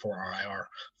 at 3 or 4 RIR,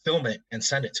 film it and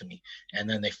send it to me. And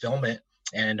then they film it,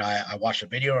 and I watch a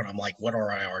video, and I'm like, what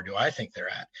RIR do I think they're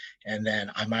at? And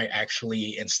then I might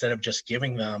actually, instead of just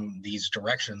giving them these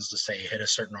directions to say hit a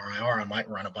certain RIR, I might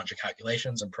run a bunch of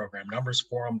calculations and program numbers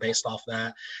for them based off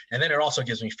that. And then it also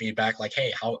gives me feedback like,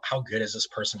 hey, how good is this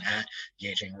person at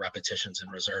gauging repetitions in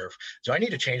reserve? Do I need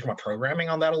to change my programming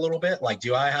on that a little bit? Like,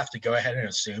 do I have to go ahead and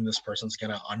assume this person's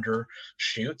going to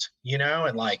undershoot,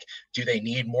 and like, do they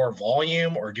need more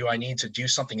volume, or do I need to do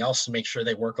something else to make sure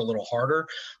they work a little harder?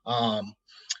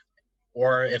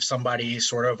 Or if somebody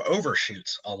sort of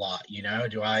overshoots a lot,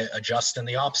 do I adjust in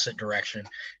the opposite direction?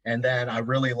 And then I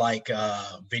really like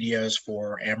videos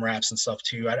for AMRAPs and stuff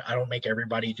too. I don't make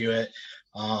everybody do it.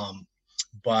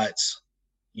 But,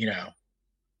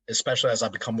 especially as I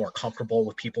become more comfortable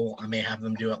with people, I may have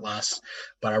them do it less,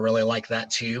 but I really like that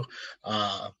too.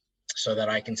 So that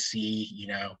I can see,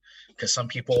 because some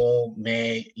people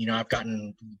may, I've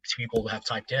gotten people who have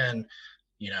typed in,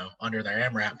 under their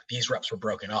AMRAP, these reps were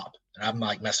broken up. And I'm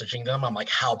like messaging them. I'm like,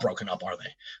 how broken up are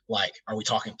they? Like, are we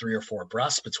talking 3 or 4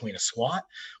 breaths between a squat?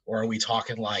 Or are we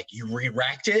talking like you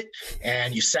re-racked it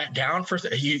and you sat down for,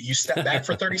 you stepped back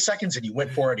for 30 seconds and you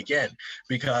went for it again?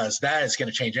 Because that is going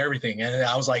to change everything. And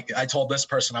I was like, I told this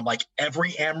person, I'm like,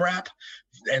 every AMRAP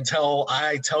until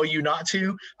I tell you not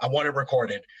to, I want it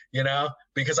recorded,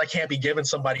 because I can't be giving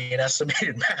somebody an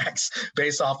estimated max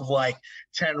based off of like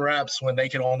 10 reps when they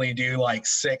can only do like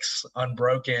 6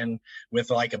 unbroken with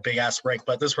like a big ass break.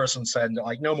 But this person said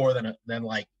like no more than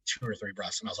like 2 or 3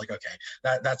 breaths. And I was like, okay,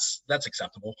 that's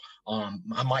acceptable.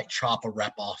 I might chop a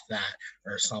rep off that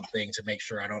or something to make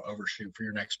sure I don't overshoot for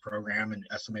your next program and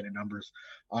estimated numbers.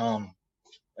 And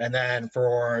then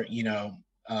for,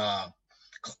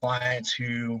 clients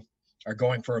who are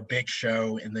going for a big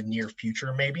show in the near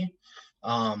future, maybe.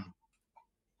 Sorry,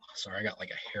 I got like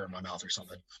a hair in my mouth or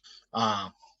something. Oh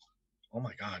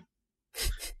my God.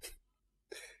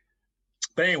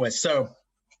 But anyway, so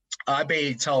I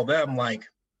may tell them like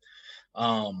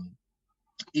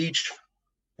each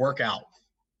workout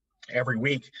every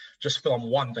week, just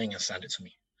film one thing and send it to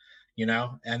me,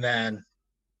 and then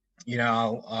you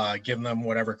know, give them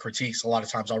whatever critiques. A lot of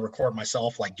times I'll record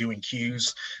myself like doing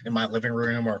cues in my living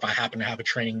room, or if I happen to have a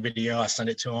training video, I send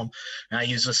it to them. And I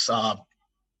use this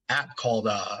app called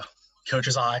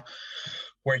Coach's Eye,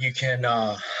 where you can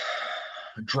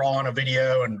draw on a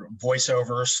video and voice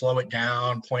over, slow it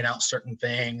down, point out certain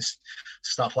things,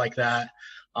 stuff like that.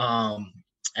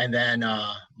 And then,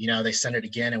 you know, they send it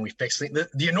again and we fix it.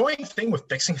 The annoying thing with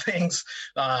fixing things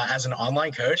as an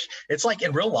online coach, it's like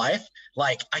in real life,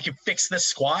 like I could fix this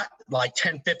squat like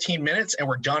 10, 15 minutes and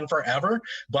we're done forever.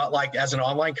 But like as an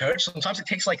online coach, sometimes it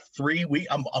takes like 3 weeks,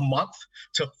 a month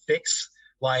to fix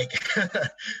like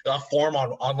a form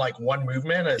on like one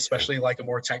movement, especially like a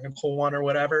more technical one or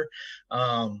whatever.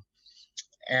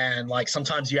 And like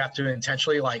sometimes you have to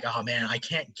intentionally like, oh man, I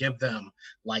can't give them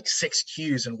like 6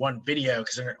 cues in one video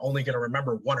because they're only going to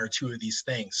remember 1 or 2 of these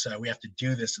things. So we have to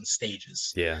do this in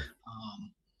stages. Yeah.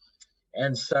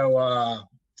 And so,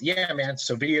 yeah, man.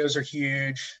 So videos are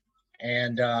huge.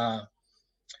 And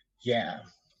yeah,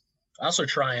 I also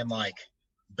try and like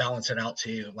balance it out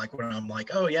too. Like when I'm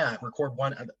like, oh yeah, record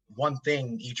one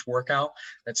thing each workout.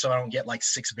 That's so I don't get like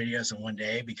 6 videos in one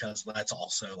day, because that's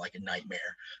also like a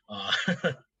nightmare.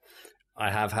 I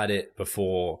have had it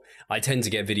before. I tend to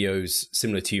get videos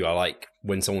similar to you. I like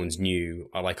when someone's new,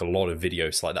 I like a lot of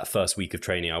videos. Like that first week of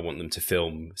training, I want them to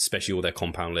film, especially all their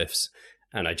compound lifts.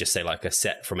 And I just say like a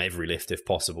set from every lift if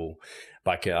possible.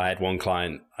 Like I had one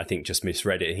client, I think just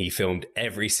misread it, and he filmed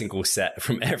every single set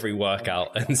from every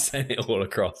workout and sent it all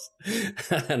across.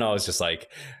 And I was just like,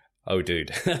 oh dude,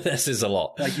 this is a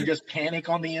lot. Like you just panic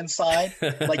on the inside.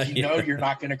 Like, you know, you're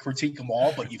not going to critique them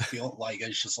all, but you feel like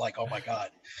it's just like, oh my God.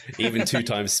 Even 2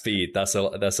 times speed. That's a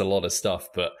lot of stuff.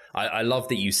 But I love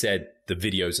that you said the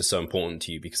videos are so important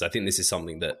to you, because I think this is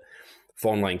something that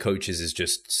for online coaches is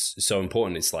just so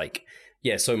important. It's like,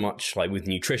 yeah, so much like with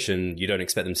nutrition, you don't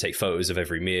expect them to take photos of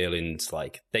every meal, and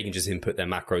like they can just input their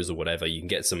macros or whatever. You can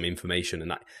get some information,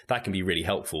 and that can be really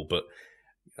helpful. But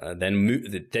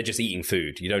then they're just eating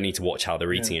food. You don't need to watch how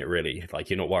they're eating it, really.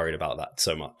 Like you're not worried about that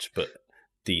so much. But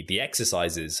the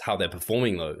exercises, how they're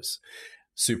performing those,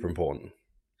 super important.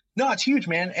 No, it's huge,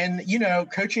 man. And you know,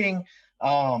 coaching,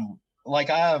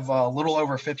 like I have a little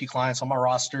over 50 clients on my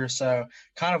roster, so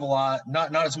kind of a lot,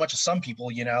 not as much as some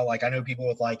people, you know, like I know people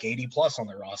with like 80 plus on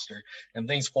their roster, and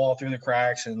things fall through the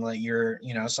cracks, and like you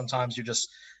know, sometimes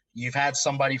you've had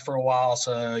somebody for a while,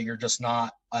 so you're just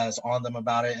not as on them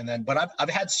about it. And then, but I've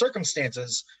had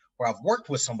circumstances where I've worked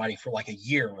with somebody for like a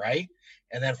year, right?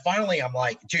 And then finally I'm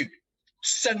like, dude,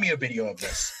 send me a video of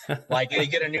this. Like, they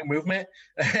get a new movement.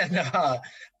 And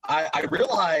I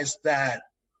realized that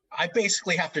I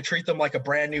basically have to treat them like a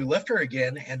brand new lifter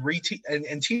again and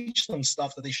and teach them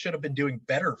stuff that they should have been doing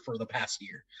better for the past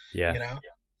year. Yeah. You know?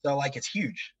 So like, it's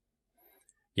huge.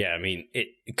 Yeah. I mean,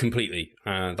 it completely.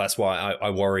 That's why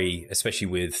I worry, especially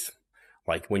with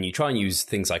like when you try and use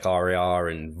things like RAR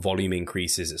and volume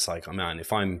increases, it's like, oh man,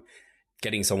 if I'm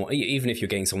getting someone, even if you're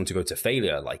getting someone to go to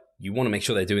failure, like you want to make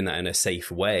sure they're doing that in a safe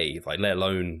way, like let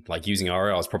alone like using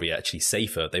RAR is probably actually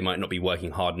safer. They might not be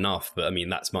working hard enough, but I mean,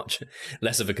 that's much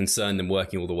less of a concern than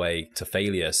working all the way to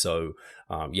failure. So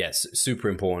yes, super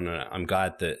important. And I'm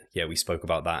glad that, yeah, we spoke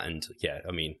about that. And yeah,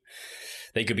 I mean,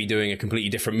 they could be doing a completely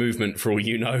different movement for all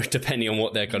you know, depending on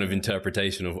what their kind of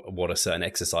interpretation of what a certain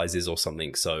exercise is or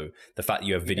something. So the fact that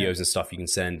you have videos and stuff you can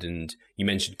send, and you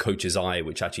mentioned Coach's Eye,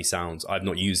 which actually sounds, I've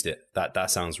not used it.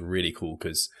 That sounds really cool,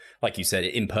 because like you said,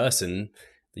 in person,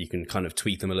 you can kind of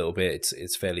tweak them a little bit.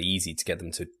 It's fairly easy to get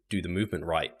them to do the movement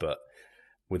right. But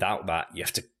without that, you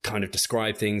have to kind of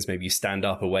describe things. Maybe you stand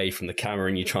up away from the camera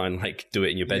and you try and like do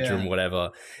it in your bedroom,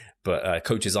 whatever. But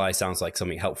Coach's Eye sounds like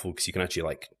something helpful, because you can actually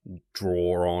like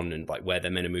draw on and like where they're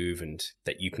meant to move, and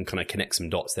that you can kind of connect some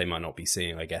dots they might not be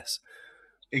seeing, I guess.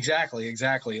 Exactly.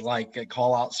 Like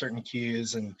call out certain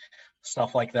cues and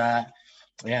stuff like that.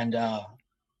 And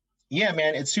yeah,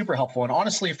 man, it's super helpful. And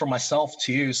honestly, for myself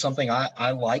too, something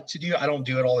I like to do. I don't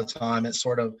do it all the time. It's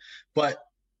sort of, but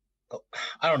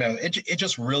I don't know. It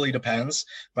just really depends.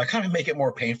 But I kind of make it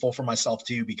more painful for myself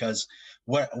too, because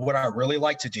what I really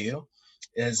like to do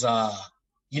is,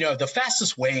 you know, the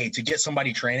fastest way to get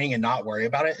somebody training and not worry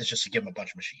about it is just to give them a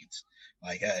bunch of machines.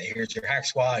 Like, here's your hack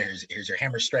squat, here's your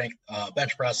hammer strength,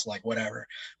 bench press, like whatever.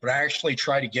 But I actually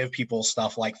try to give people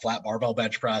stuff like flat barbell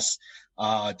bench press,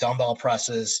 dumbbell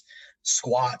presses,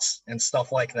 squats, and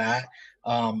stuff like that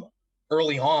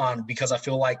early on, because I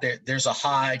feel like there's a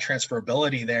high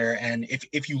transferability there. And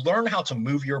if you learn how to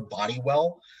move your body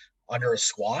well under a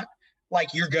squat,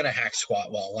 like you're gonna hack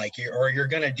squat well, like you're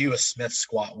gonna do a Smith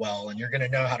squat well, and you're gonna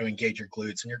know how to engage your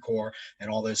glutes and your core and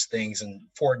all those things, and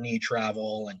forward knee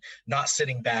travel and not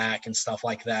sitting back and stuff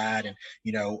like that, and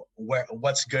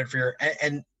what's good for your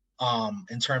and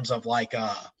in terms of like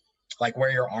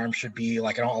where your arm should be.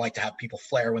 Like I don't like to have people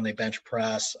flare when they bench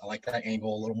press. I like that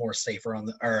angle a little more safer on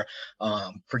the or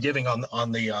forgiving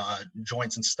on the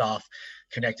joints and stuff,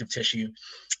 connective tissue,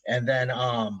 and then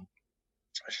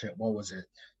what was it?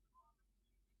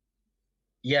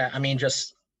 Yeah, I mean,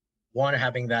 just one,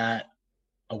 having that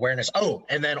awareness. Oh,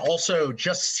 and then also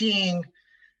just seeing,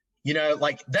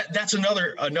 like that's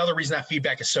another reason that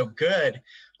feedback is so good.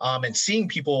 And seeing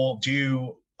people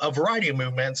do a variety of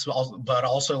movements, but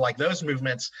also like those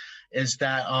movements is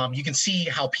that you can see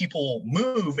how people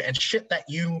move and shit that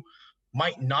you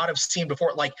might not have seen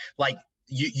before. Like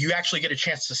you actually get a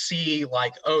chance to see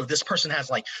like, oh, this person has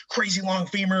like crazy long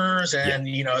femurs and,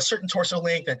 a certain torso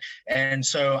length. And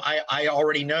so I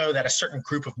already know that a certain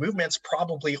group of movements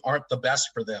probably aren't the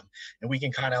best for them. And we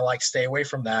can kind of like stay away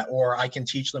from that, or I can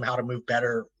teach them how to move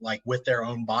better, like with their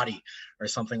own body or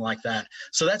something like that.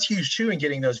 So that's huge too in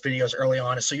getting those videos early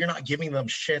on. So you're not giving them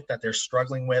shit that they're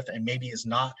struggling with and maybe is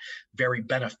not very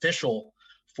beneficial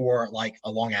for like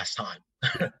a long ass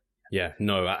time. Yeah,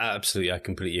 no, absolutely. I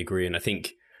completely agree. And I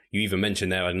think you even mentioned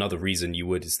there another reason you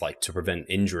would is like to prevent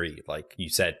injury. Like you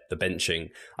said, the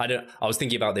benching. I was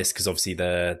thinking about this because obviously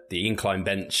the incline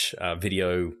bench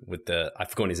video with I've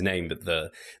forgotten his name, but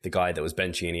the guy that was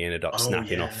benching and he ended up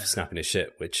snapping his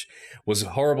shit, which was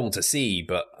horrible to see.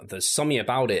 But there's something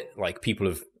about it. Like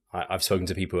I've spoken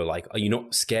to people who are like, are you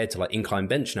not scared to like incline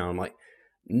bench now? I'm like,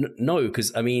 no,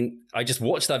 because I mean, I just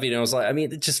watched that video and I was like, I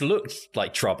mean, it just looked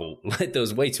like trouble. Like there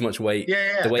was way too much weight.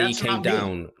 Yeah, the way he came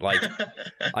down, like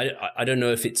I don't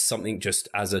know if it's something just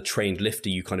as a trained lifter,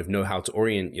 you kind of know how to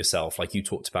orient yourself. Like you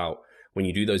talked about when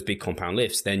you do those big compound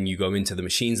lifts, then you go into the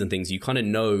machines and things, you kind of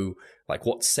know like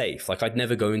what's safe. Like I'd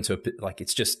never go into like,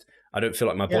 it's just, I don't feel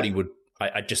like my body would,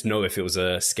 I just know if it was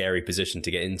a scary position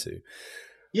to get into.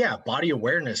 Yeah. Body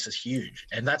awareness is huge.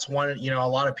 And that's one, a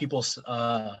lot of people's,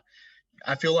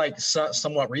 I feel like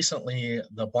somewhat recently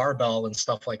the barbell and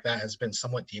stuff like that has been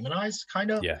somewhat demonized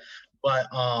kind of, but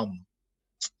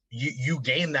you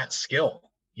gain that skill,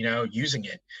 using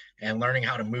it and learning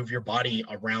how to move your body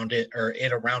around it or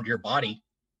it around your body,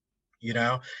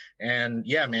 and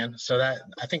yeah, man. So that,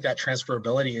 I think that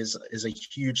transferability is a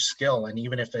huge skill. And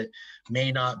even if it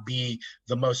may not be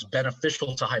the most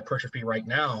beneficial to hypertrophy right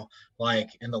now, like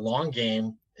in the long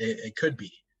game, it could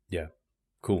be. Yeah.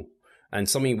 Cool. And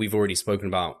something we've already spoken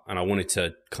about, and I wanted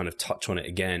to kind of touch on it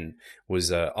again, was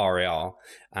RAR,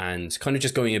 and kind of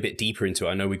just going a bit deeper into it.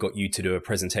 I know we got you to do a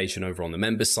presentation over on the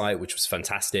members site, which was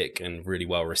fantastic and really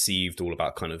well received, all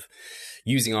about kind of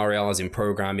using RARs in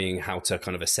programming, how to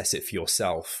kind of assess it for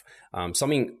yourself.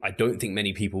 Something I don't think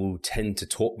many people tend to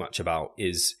talk much about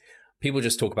is people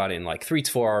just talk about it in like 3 to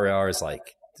 4 RARs,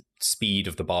 like speed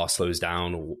of the bar slows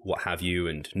down or what have you,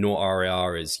 and 0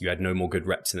 RAR is you had no more good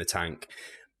reps in the tank.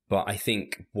 But I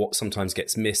think what sometimes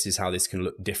gets missed is how this can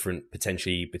look different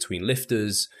potentially between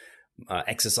lifters,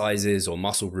 exercises or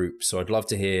muscle groups. So I'd love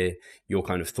to hear your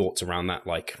kind of thoughts around that.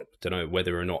 Like, I don't know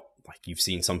whether or not like you've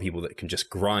seen some people that can just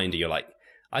grind. You're like,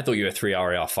 I thought you were 3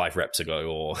 RAR 5 reps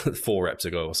ago or 4 reps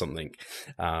ago or something.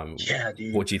 Yeah,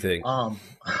 dude. What do you think?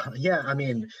 Yeah, I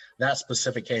mean, that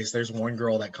specific case, there's one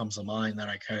girl that comes to mind that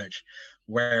I coach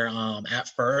where at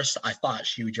first I thought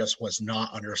she just was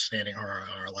not understanding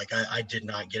RIR. Like I did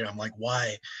not get it. I'm like,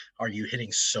 why are you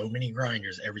hitting so many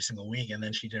grinders every single week? And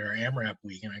then she did her AMRAP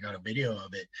week and I got a video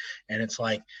of it. And it's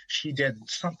like, she did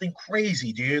something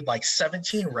crazy, dude, like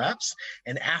 17 reps.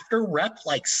 And after rep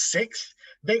like 6,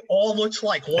 they all looked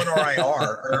like 1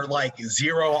 RIR or like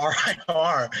 0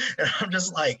 RIR. And I'm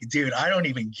just like, dude, I don't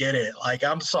even get it. Like,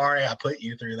 I'm sorry I put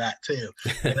you through that too.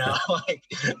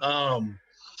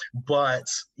 But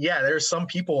yeah, there's some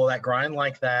people that grind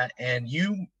like that. And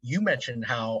you mentioned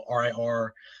how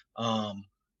RIR,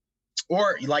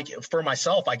 or like for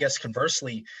myself, I guess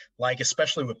conversely, like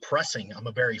especially with pressing, I'm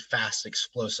a very fast,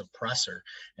 explosive presser.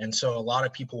 And so a lot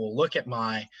of people will look at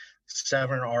my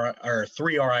 7 or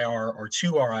 3 RIR or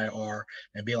 2 RIR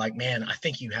and be like, man, I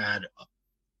think you had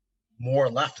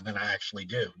more left than I actually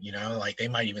do, like they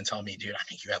might even tell me, dude, I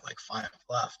think you have like 5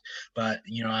 left. But,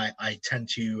 I tend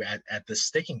to at the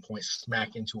sticking point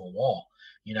smack into a wall,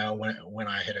 when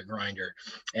I hit a grinder,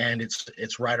 and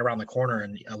it's right around the corner.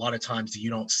 And a lot of times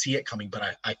you don't see it coming,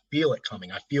 but I feel it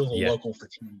coming. I feel the local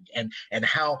fatigue and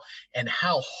how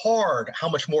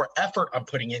much more effort I'm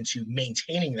putting into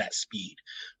maintaining that speed.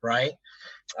 Right.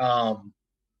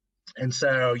 And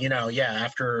so, yeah,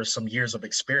 after some years of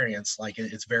experience, like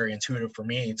it's very intuitive for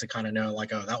me to kind of know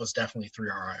like, oh, that was definitely 3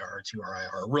 RIR or 2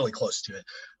 RIR, really close to it.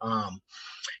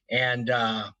 And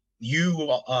you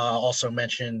also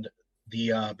mentioned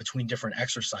the between different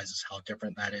exercises, how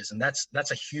different that is. And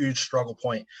that's a huge struggle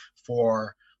point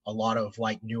for a lot of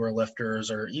like newer lifters,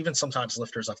 or even sometimes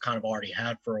lifters I've kind of already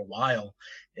had for a while,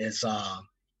 is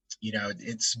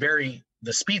it's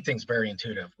the speed thing's very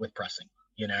intuitive with pressing,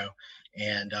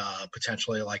 and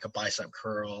potentially like a bicep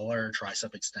curl or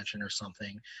tricep extension or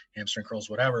something, hamstring curls,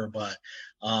 whatever. But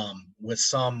with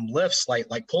some lifts,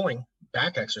 like pulling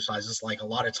back exercises, like a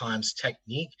lot of times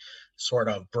technique sort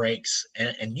of breaks,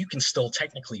 and you can still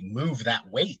technically move that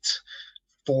weight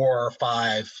 4,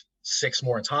 5, 6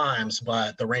 more times,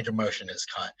 but the range of motion is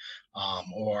cut,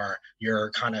 or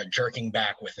you're kind of jerking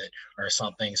back with it or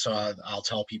something. So I'll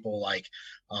tell people like,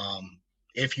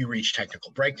 if you reach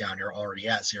technical breakdown, you're already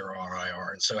at 0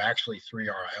 RIR. And so actually 3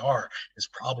 RIR is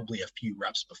probably a few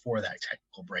reps before that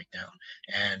technical breakdown.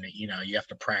 And, you have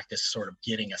to practice sort of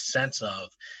getting a sense of,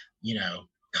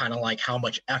 kind of like how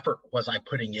much effort was I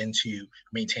putting into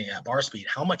maintaining that bar speed?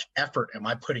 How much effort am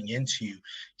I putting into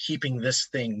keeping this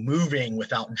thing moving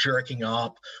without jerking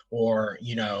up or,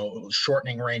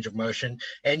 shortening range of motion?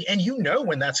 And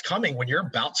when that's coming, when you're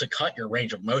about to cut your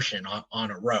range of motion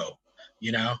on a row,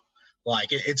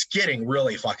 like it's getting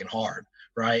really fucking hard,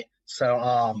 right?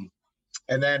 So,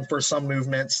 and then for some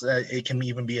movements, it can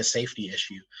even be a safety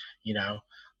issue,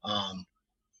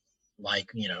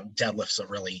 deadlift's a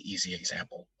really easy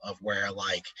example of where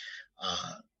like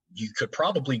you could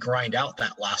probably grind out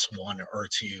that last 1 or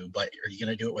 2, but are you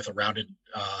going to do it with a rounded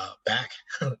back?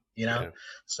 Yeah.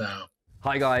 So.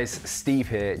 Hi guys, Steve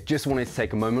here. Just wanted to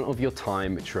take a moment of your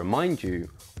time to remind you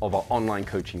of our online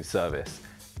coaching service.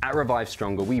 At Revive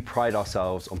Stronger, we pride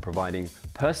ourselves on providing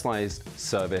personalized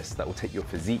service that will take your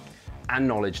physique and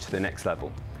knowledge to the next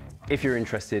level. If you're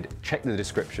interested, check the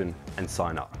description and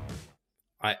sign up.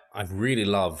 I really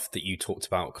love that you talked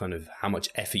about kind of how much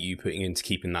effort you're putting into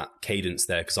keeping that cadence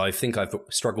there, because I think I've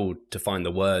struggled to find the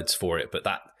words for it, but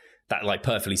that like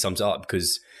perfectly sums it up.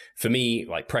 Because for me,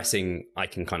 like pressing, I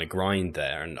can kind of grind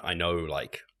there, and I know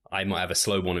like I might have a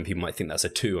slow one and people might think that's a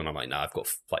 2, and I'm like, no, I've got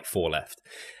like 4 left.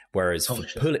 Whereas for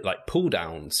pull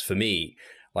downs, for me,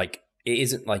 like it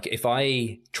isn't like if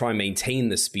I try and maintain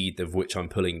the speed of which I'm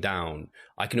pulling down,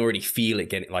 I can already feel it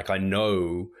getting, like I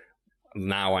know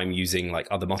now I'm using like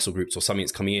other muscle groups or something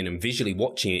that's coming in, and visually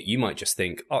watching it, you might just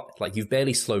think, oh, like you've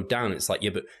barely slowed down. It's like,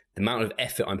 yeah, but the amount of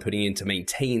effort I'm putting in to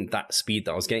maintain that speed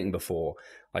that I was getting before,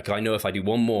 like I know if I do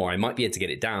one more, I might be able to get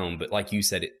it down. But like you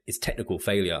said, it's technical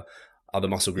failure. Other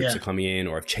muscle groups are coming in,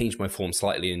 or I've changed my form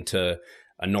slightly into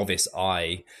a novice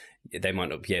eye. They might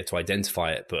not be able to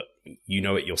identify it, but you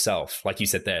know it yourself. Like you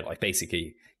said there, like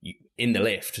basically in the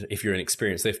lift, if you're an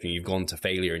experienced lifter and you've gone to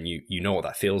failure and you know what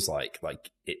that feels like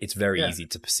it's very easy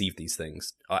to perceive these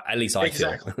things. At least I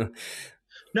feel.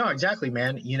 No, exactly,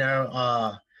 man.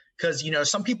 Because,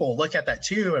 some people look at that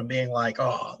too and being like,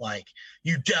 oh, like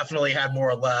you definitely had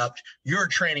more left. You're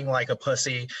training like a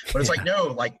pussy. But it's like,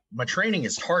 no, like my training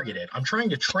is targeted. I'm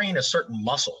trying to train a certain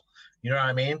muscle. You know what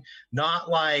I mean? Not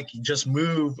like just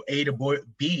move A to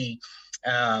B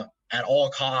at all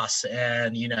costs.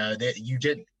 And, that you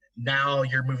didn't, now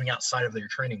you're moving outside of your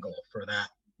training goal for that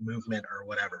movement or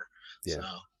whatever. Yeah. So.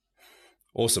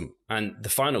 Awesome. And the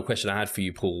final question I had for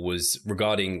you, Paul, was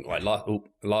regarding like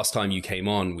last time you came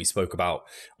on, we spoke about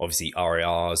obviously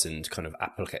RARs and kind of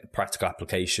practical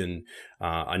application.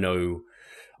 I know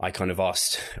I kind of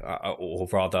asked, or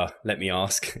rather, let me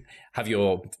ask, have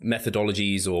your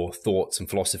methodologies or thoughts and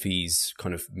philosophies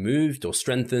kind of moved or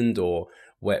strengthened, or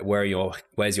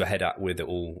where's your head at with it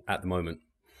all at the moment?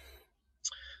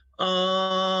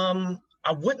 I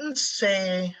wouldn't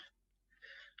say,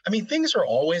 I mean, things are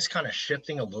always kind of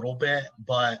shifting a little bit,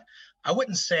 but I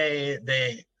wouldn't say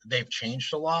they've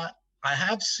changed a lot. I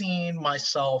have seen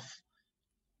myself,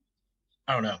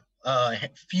 I don't know, a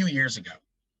few years ago,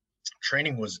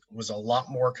 training was a lot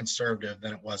more conservative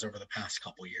than it was over the past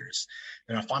couple of years.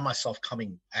 And I find myself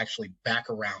coming actually back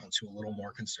around to a little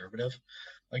more conservative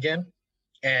again.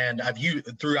 And I've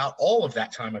used, throughout all of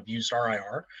that time, I've used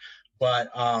RIR, but,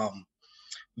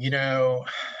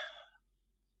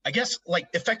 I guess like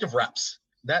effective reps,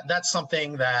 that's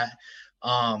something that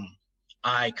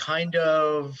I kind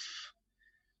of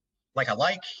like,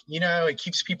 it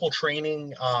keeps people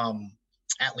training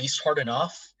at least hard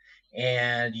enough.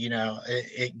 And,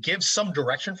 it gives some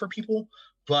direction for people,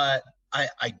 but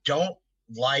I don't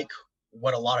like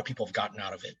what a lot of people have gotten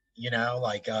out of it,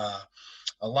 like a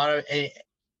lot of, and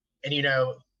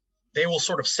they will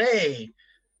sort of say,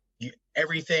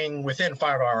 everything within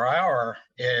 5 RIR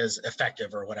is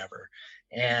effective or whatever.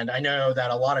 And I know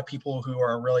that a lot of people who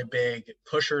are really big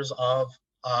pushers of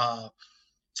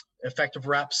effective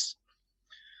reps,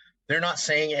 they're not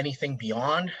saying anything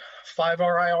beyond 5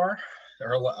 RIR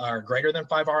or greater than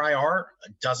 5 RIR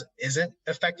isn't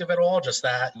effective at all. Just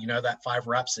that, that 5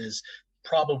 reps is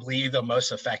probably the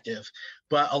most effective.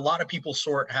 But a lot of people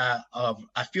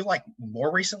I feel like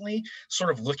more recently sort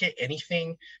of look at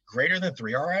anything greater than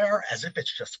 3 RIR as if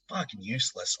it's just fucking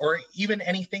useless, or even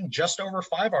anything just over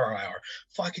 5 RIR,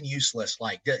 fucking useless.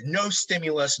 Like no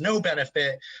stimulus, no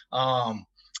benefit.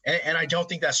 And I don't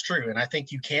think that's true. And I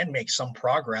think you can make some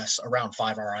progress around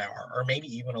 5 RIR, or maybe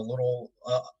even a little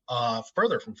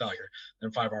further from failure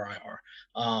than 5 RIR.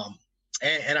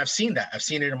 And I've seen that. I've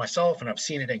seen it in myself, and I've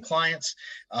seen it in clients.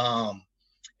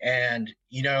 And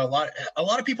a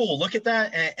lot of people will look at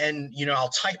that, and I'll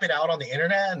type it out on the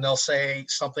internet, and they'll say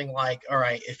something like, all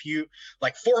right, if you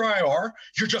like 4 IR,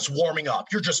 you're just warming up,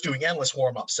 you're just doing endless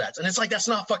warm-up sets. And it's like, that's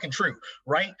not fucking true,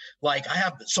 right? Like, I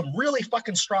have some really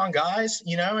fucking strong guys,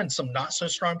 and some not so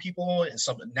strong people, and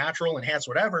some natural, enhanced,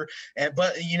 whatever.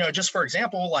 But just for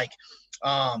example, like,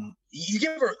 you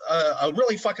give a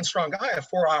really fucking strong guy a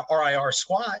 4 RIR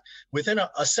squat, within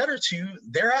a set or two,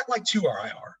 they're at like 2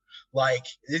 RIR. Like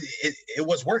it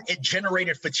was work. It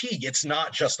generated fatigue. It's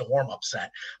not just a warm-up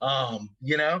set, and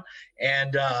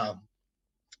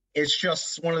it's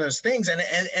just one of those things. And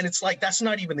it's like, that's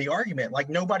not even the argument. Like,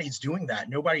 nobody's doing that.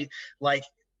 Nobody, like,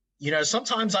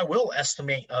 sometimes I will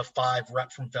estimate a 5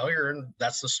 rep from failure, and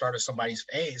that's the start of somebody's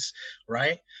phase,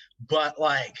 right? But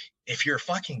like, if you're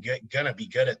fucking gonna be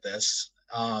good at this,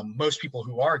 most people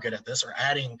who are good at this are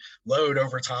adding load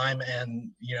over time,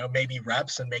 and maybe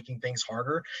reps, and making things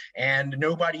harder. And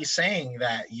nobody's saying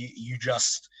that you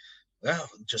just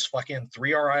fucking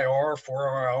 3 RIR,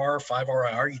 4 RIR, 5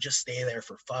 RIR, you just stay there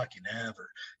for fucking ever,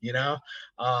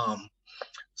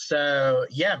 so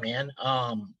yeah, man.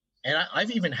 And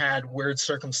I've even had weird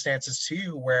circumstances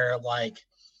too, where like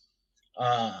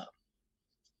I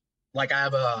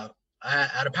had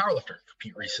a powerlifter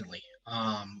compete recently.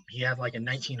 He had like a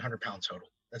 1,900 pound total.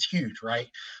 That's huge, right?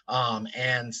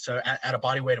 And so at a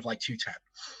body weight of like 210.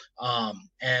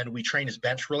 And we trained his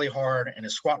bench really hard and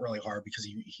his squat really hard, because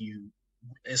he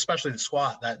especially the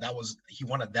squat, he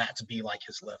wanted that to be like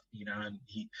his lift,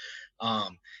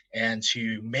 and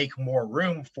to make more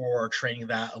room for training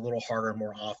that a little harder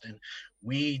more often,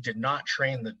 we did not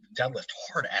train the deadlift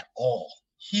hard at all.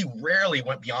 He rarely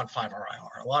went beyond 5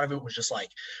 RIR. A lot of it was just like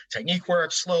technique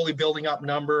work, slowly building up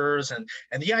numbers. And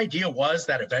the idea was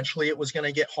that eventually it was going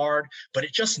to get hard, but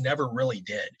it just never really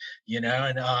did,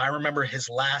 And I remember his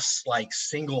last like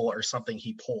single or something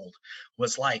he pulled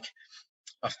was like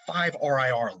a 5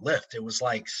 RIR lift. It was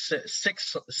like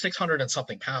 600 and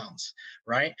something pounds,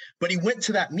 right? But he went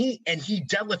to that meet and he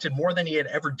deadlifted more than he had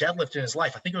ever deadlifted in his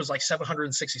life. I think it was like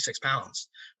 766 pounds,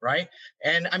 right?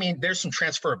 And I mean, there's some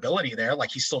transferability there.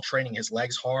 Like, he's still training his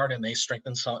legs hard, and they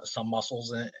strengthen some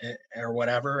muscles or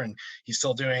whatever. And he's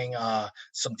still doing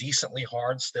some decently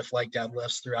hard stiff leg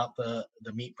deadlifts throughout the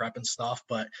meet prep and stuff.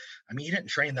 But I mean, he didn't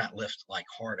train that lift like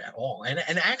hard at all. And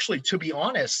actually, to be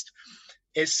honest,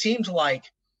 it seemed like,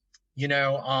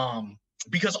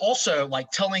 because also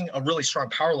like telling a really strong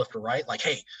powerlifter, right? Like,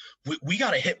 hey, we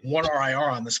got to hit 1 RIR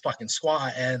on this fucking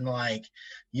squat. And like,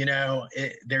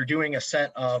 they're doing a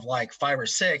set of like 5 or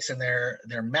 6, and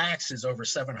their max is over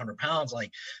 700 pounds.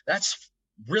 Like, that's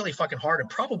really fucking hard, and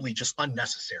probably just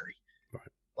unnecessary. Right.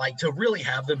 Like, to really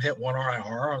have them hit 1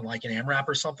 RIR on like an AMRAP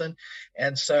or something.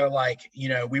 And so like,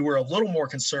 we were a little more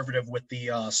conservative with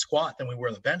the squat than we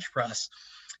were the bench press.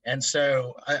 And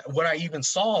so what I even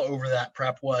saw over that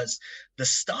prep was the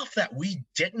stuff that we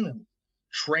didn't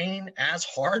train as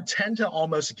hard tend to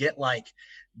almost get like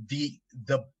the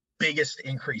biggest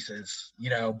increases,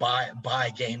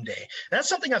 by game day. And that's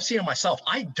something I've seen in myself.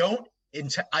 I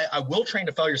will train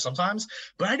to failure sometimes,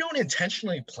 but I don't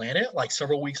intentionally plan it like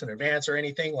several weeks in advance or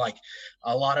anything like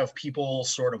a lot of people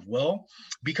sort of will,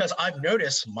 because I've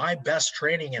noticed my best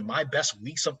training and my best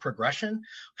weeks of progression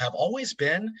have always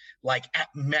been like at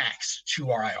max 2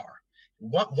 RIR.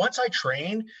 Once I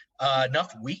train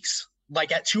enough weeks,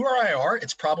 like at 2 RIR,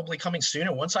 it's probably coming soon.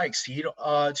 And once I exceed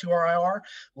 2 RIR,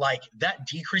 like that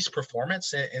decreased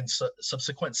performance in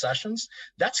subsequent sessions,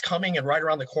 that's coming and right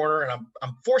around the corner. And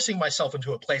I'm forcing myself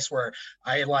into a place where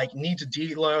I like need to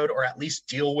deload or at least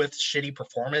deal with shitty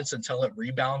performance until it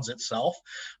rebounds itself.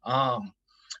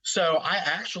 So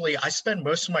I spend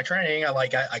most of my training.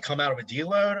 I come out of a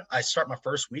deload. I start my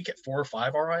first week at 4 or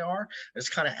 5 RIR. I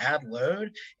just kind of add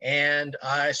load, and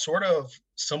I sort of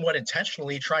somewhat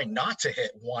intentionally try not to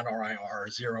hit 1 RIR or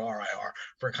 0 RIR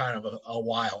for kind of a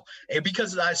while, and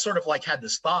because I sort of like had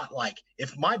this thought, like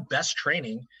if my best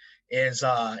training is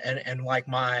and like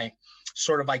my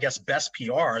sort of, I guess, best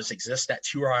PRs exist at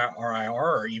 2 RIR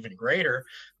or even greater,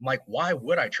 I'm like, why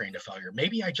would I train to failure?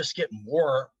 Maybe I just get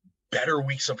more better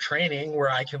weeks of training where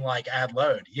I can like add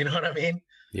load. You know what I mean?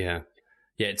 Yeah.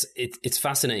 Yeah. It's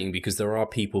fascinating because there are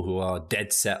people who are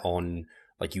dead set on,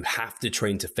 like, you have to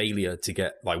train to failure to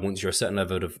get, like, once you're a certain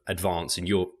level of advance and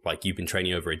you've been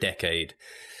training over a decade,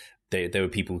 there were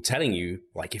people telling you,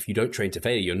 like, if you don't train to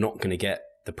failure, you're not going to get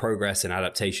the progress and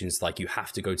adaptations. Like, you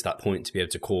have to go to that point to be able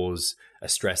to cause a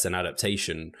stress and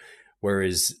adaptation.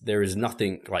 Whereas there is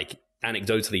nothing, like,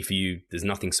 anecdotally for you, there's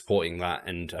nothing supporting that.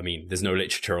 And I mean, there's no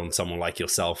literature on someone like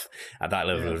yourself at that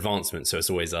level of advancement. So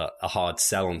it's always a hard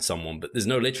sell on someone, but there's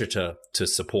no literature to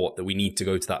support that we need to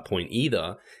go to that point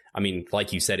either. I mean,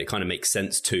 like you said, it kind of makes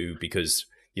sense too, because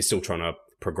you're still trying to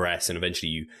progress, and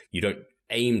eventually you don't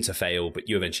aim to fail, but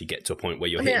you eventually get to a point where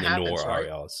you're hitting the NOR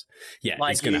RIRs. Yeah,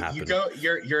 like, it's going to happen.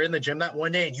 You're in the gym that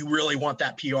one day and you really want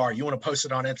that PR. You want to post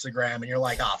it on Instagram and you're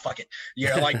like, fuck it.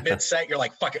 You're like mid set, you're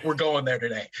like, fuck it, we're going there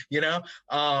today, you know?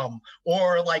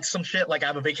 Or like some shit, like I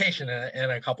have a vacation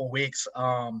in a couple weeks.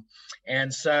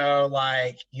 And so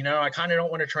like, you know, I kind of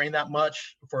don't want to train that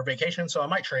much for vacation. So I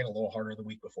might train a little harder the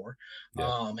week before,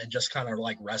 and just kind of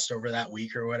like rest over that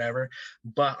week or whatever.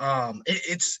 But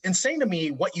it's insane to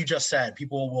me what you just said.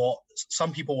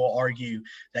 Some people will argue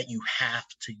that you have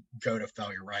to go to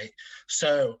failure, right?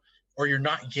 So, or you're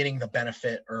not getting the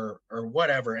benefit or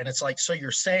whatever. And it's like, so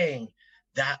you're saying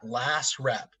that last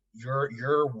rep,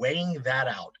 you're weighing that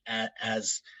out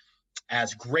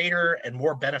as greater and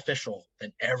more beneficial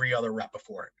than every other rep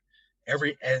before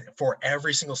it, for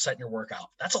every single set in your workout.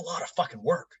 That's a lot of fucking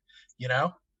work, you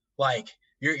know? Like,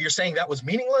 you're saying that was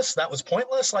meaningless, that was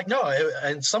pointless? Like, no,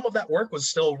 and some of that work was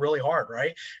still really hard,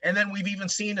 right? And then we've even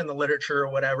seen in the literature or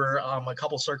whatever, a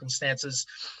couple circumstances,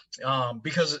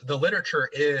 because the literature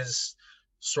is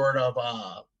sort of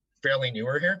fairly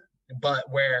newer here,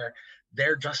 but where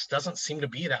there just doesn't seem to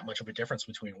be that much of a difference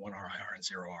between 1 RIR and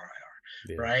 0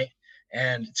 RIR, right?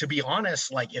 And to be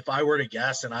honest, like if I were to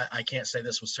guess, and I can't say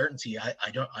this with certainty,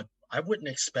 I wouldn't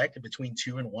expect it between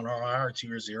 2 and 1 RIR,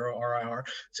 2 or 0 RIR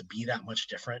to be that much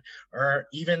different, or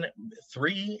even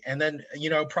 3. And then, you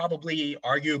know, probably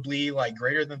arguably like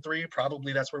greater than 3,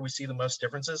 probably that's where we see the most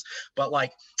differences. But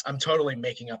like, I'm totally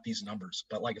making up these numbers,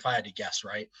 but like if I had to guess,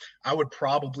 right, I would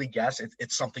probably guess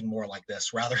it's something more like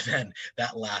this, rather than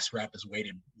that last rep is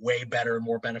weighted way better and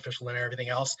more beneficial than everything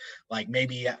else. Like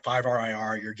maybe at 5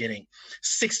 RIR, you're getting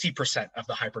 60% of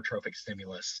the hypertrophic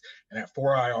stimulus. And at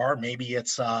 4 RIR, maybe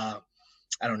it's,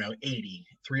 I don't know, 80,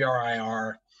 3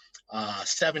 RIR,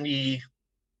 70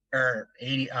 or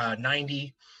 80,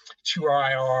 90, 2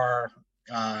 RIR,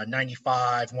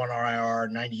 95, 1 RIR,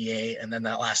 98. And then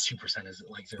that last 2% is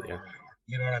like 0 RIR.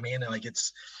 You know what I mean? And like,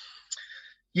 it's,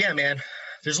 yeah, man,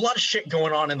 there's a lot of shit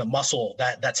going on in the muscle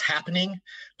that's happening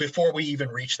before we even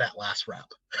reach that last rep.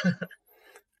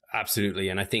 Absolutely.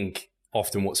 And I think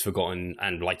often what's forgotten,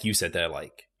 and like you said there,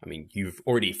 like, I mean, you've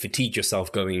already fatigued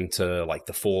yourself going to like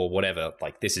the 4, whatever,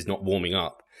 like this is not warming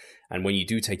up. And when you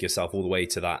do take yourself all the way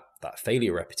to that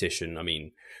failure repetition, I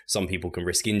mean, some people can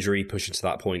risk injury pushing to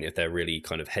that point if they're really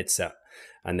kind of headset.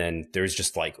 And then there's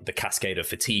just like the cascade of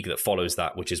fatigue that follows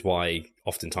that, which is why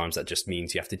oftentimes that just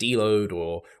means you have to deload,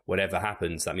 or whatever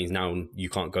happens. That means now you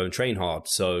can't go and train hard.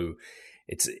 So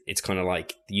it's kind of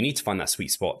like you need to find that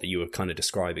sweet spot that you were kind of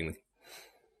describing.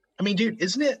 I mean, dude,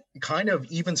 isn't it kind of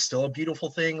even still a beautiful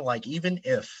thing? Like, even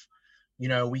if, you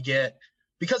know, we get,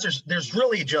 because there's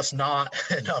really just not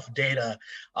enough data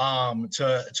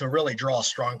to really draw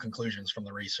strong conclusions from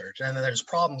the research. And then there's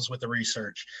problems with the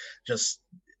research. Just,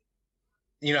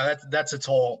 you know, that's its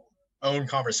whole own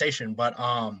conversation. But,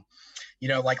 you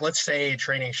know, like, let's say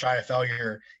training shy of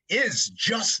failure is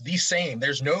just the same.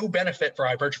 There's no benefit for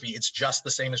hypertrophy. It's just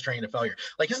the same as training to failure.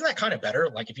 Like, isn't that kind of better?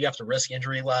 Like, if you have to risk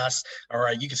injury less,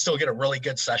 or you can still get a really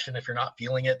good session if you're not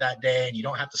feeling it that day, and you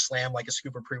don't have to slam like a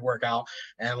scoop of pre-workout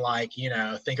and like, you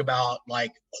know, think about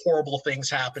like horrible things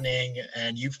happening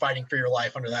and you fighting for your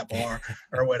life under that bar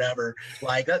or whatever.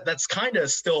 Like that's kind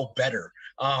of still better.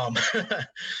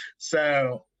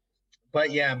 So,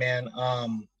 but yeah, man,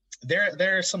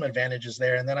 there are some advantages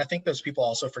there. And then I think those people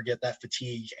also forget that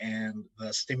fatigue and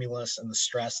the stimulus and the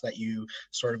stress that you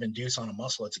sort of induce on a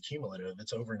muscle, it's accumulative.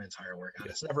 It's over an entire workout.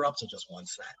 It's never up to just one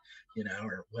set, you know,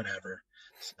 or whatever.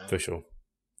 So. For sure.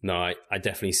 No, I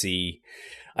definitely see.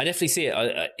 I definitely see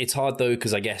it. It's hard though,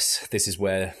 because I guess this is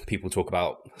where people talk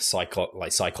about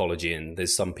psychology, and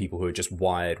there's some people who are just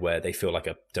wired where they feel like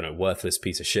a worthless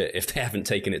piece of shit if they haven't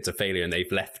taken it to failure and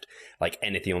they've left like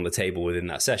anything on the table within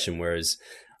that session. Whereas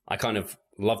I kind of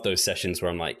love those sessions where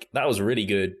I'm like, that was really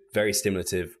good, very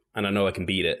stimulative, and I know I can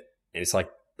beat it. And it's like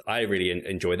I really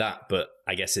enjoy that, but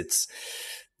I guess it's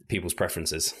people's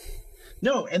preferences.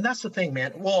 No, and that's the thing,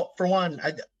 man. Well, for one,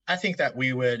 I think that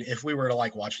we would, if we were to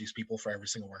like watch these people for every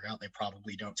single workout, they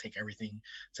probably don't take everything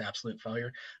to absolute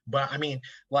failure. But I mean,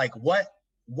 like what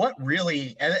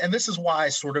really, and this is why I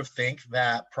sort of think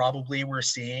that probably we're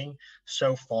seeing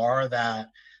so far that,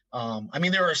 I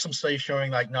mean, there are some studies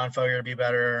showing like non-failure to be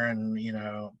better, and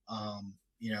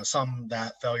some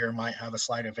that failure might have a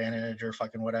slight advantage or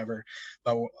fucking whatever.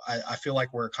 But I feel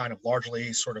like we're kind of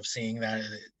largely sort of seeing that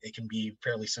it can be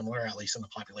fairly similar, at least in the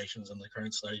populations and the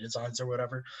current study designs or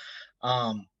whatever.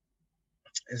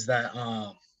 Is that,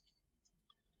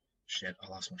 shit, I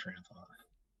lost my train of thought.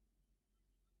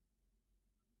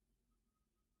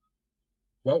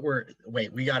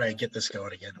 We got to get this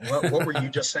going again. What were you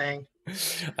just saying?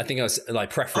 I think I was like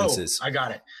preferences. Oh, I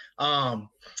got it.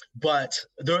 But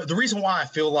the reason why I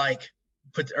feel like,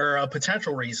 or a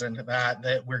potential reason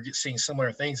that we're seeing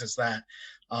similar things is that,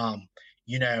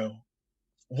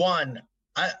 one,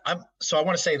 I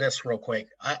want to say this real quick.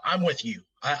 I'm with you.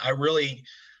 I really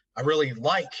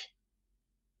like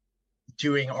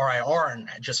doing RIR, and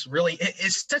just really,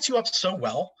 it sets you up so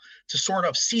well to sort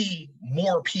of see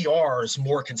more PRs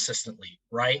more consistently,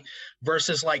 right?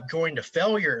 Versus like going to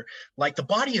failure, like the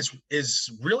body is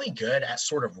really good at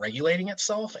sort of regulating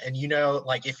itself. And,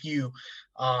 like if you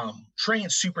train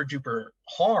super duper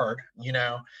hard,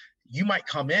 you might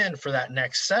come in for that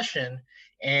next session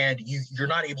and you're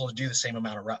not able to do the same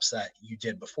amount of reps that you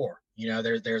did before.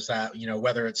 There's that,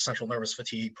 whether it's central nervous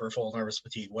fatigue, peripheral nervous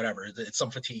fatigue, whatever,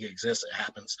 some fatigue exists, it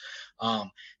happens.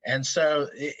 And so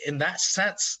in that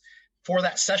sense, for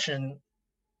that session,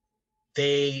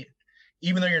 even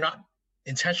though you're not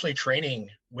intentionally training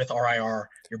with RIR,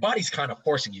 your body's kind of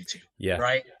forcing you to, yeah.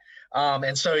 Right.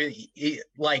 And so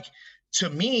to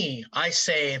me, I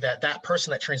say that person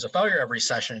that trains a failure every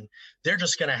session, they're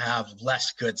just going to have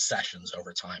less good sessions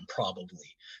over time, probably,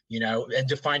 and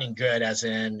defining good as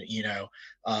in,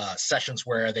 sessions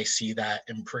where they see that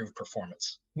improved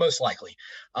performance, most likely.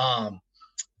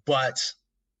 But,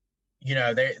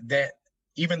 they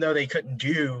even though they couldn't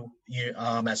do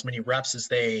as many reps as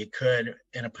they could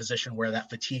in a position where that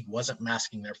fatigue wasn't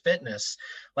masking their fitness,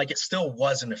 like it still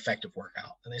was an effective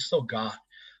workout and they still got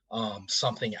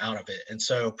something out of it. And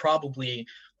so probably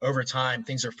over time,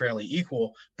 things are fairly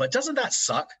equal, but doesn't that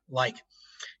suck? Like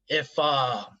if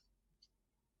our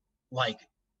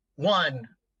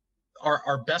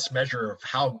best measure of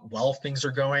how well things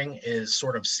are going is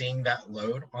sort of seeing that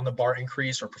load on the bar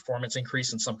increase or performance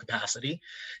increase in some capacity.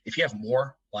 If you have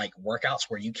more like workouts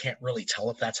where you can't really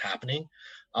tell if that's happening.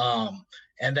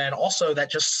 And then also that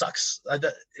just sucks.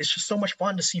 It's just so much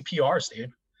fun to see PRs,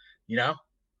 dude, Yeah.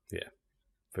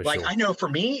 For like, sure. I know for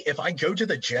me, if I go to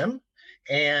the gym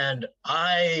and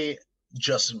I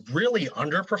just really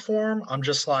underperform, I'm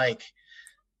just like,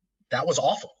 that was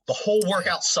awful. The whole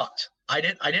workout sucked. I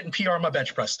didn't PR my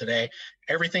bench press today.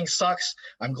 Everything sucks.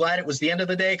 I'm glad it was the end of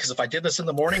the day, because if I did this in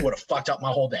the morning, would have fucked up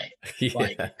my whole day.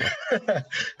 Yeah.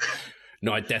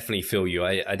 No, I definitely feel you.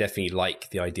 I definitely like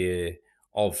the idea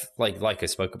of like I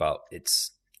spoke about.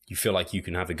 You feel like you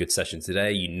can have a good session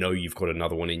today. You've got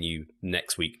another one in you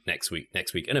next week, and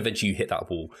eventually you hit that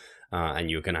wall,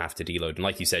 and you're going to have to deload. And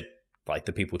like you said, like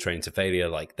the people training to failure,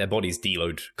 like their bodies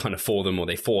deload kind of for them, or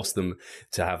they force them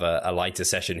to have a lighter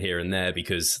session here and there,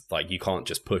 because like you can't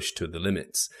just push to the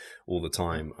limits all the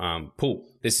time. Paul,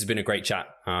 this has been a great chat.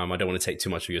 I don't want to take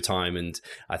too much of your time, and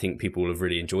I think people will have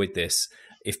really enjoyed this.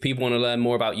 If people want to learn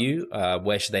more about you,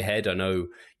 where should they head? I know,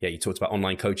 you talked about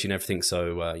online coaching and everything.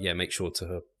 So make sure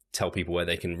to tell people where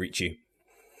they can reach you.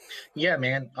 Yeah,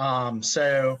 man.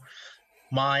 So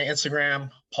my Instagram,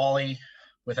 Pauly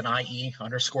with an IE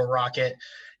 _rocket.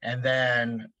 And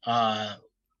then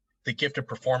the Gifted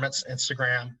Performance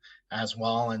Instagram as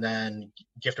well. And then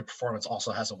Gifted Performance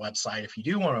also has a website if you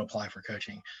do want to apply for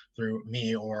coaching through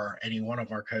me or any one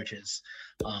of our coaches.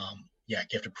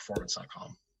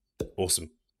 giftedperformance.com. Awesome.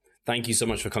 Thank you so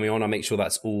much for coming on. I'll make sure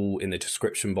that's all in the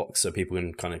description box so people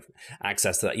can kind of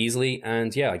access that easily.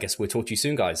 And I guess we'll talk to you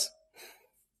soon, guys.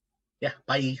 Yeah,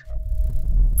 bye.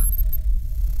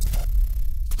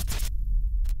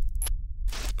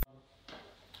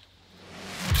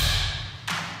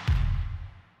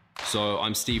 So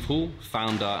I'm Steve Hall,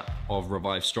 founder of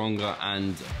Revive Stronger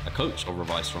and a coach of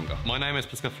Revive Stronger. My name is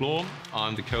Pascal Flor.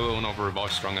 I'm the co-owner of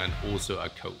Revive Stronger and also a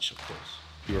coach, of course.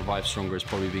 Revive Stronger has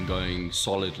probably been going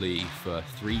solidly for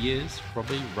 3 years,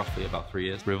 roughly about 3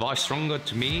 years. Revive Stronger,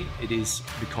 to me, it is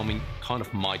becoming kind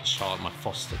of my child, my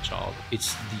foster child.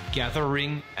 It's the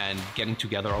gathering and getting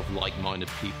together of like-minded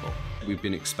people. We've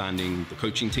been expanding the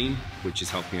coaching team, which is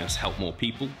helping us help more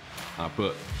people,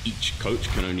 but each coach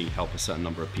can only help a certain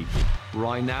number of people.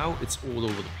 Right now, it's all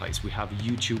over the place. We have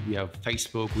YouTube, we have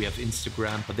Facebook, we have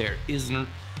Instagram, but there isn't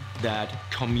that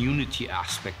community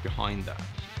aspect behind that.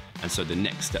 And so the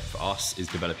next step for us is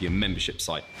developing a membership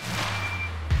site.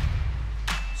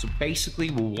 So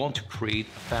basically, we want to create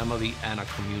a family and a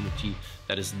community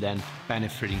that is then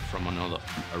benefiting from another.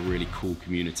 A really cool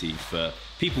community for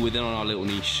people within our little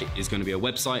niche is going to be a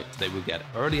website. They will get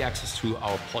early access to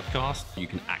our podcast. You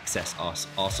can access us,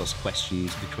 ask us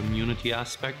questions. The community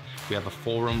aspect, we have a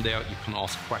forum there. You can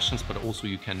ask questions, but also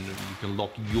you can log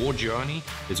your journey.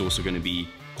 There's also going to be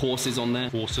courses on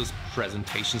there. Courses,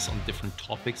 presentations on different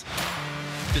topics.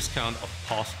 Discount of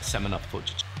past seminar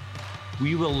footage.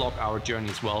 We will log our journey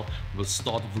as well. We'll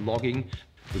start vlogging.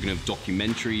 We're going to have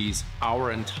documentaries.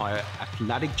 Our entire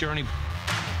athletic journey.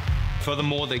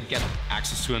 Furthermore, they get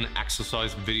access to an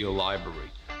exercise video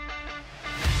library.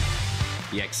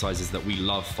 The exercises that we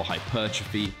love for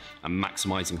hypertrophy and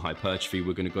maximizing hypertrophy,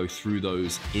 we're going to go through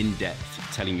those in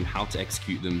depth, telling you how to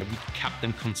execute them. We kept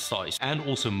them concise and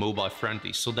also mobile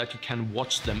friendly so that you can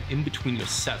watch them in between your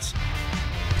sets.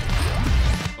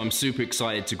 I'm super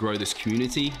excited to grow this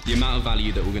community. The amount of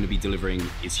value that we're going to be delivering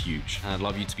is huge, and I'd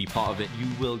love you to be part of it. You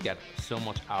will get so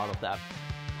much out of that.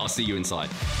 I'll see you inside.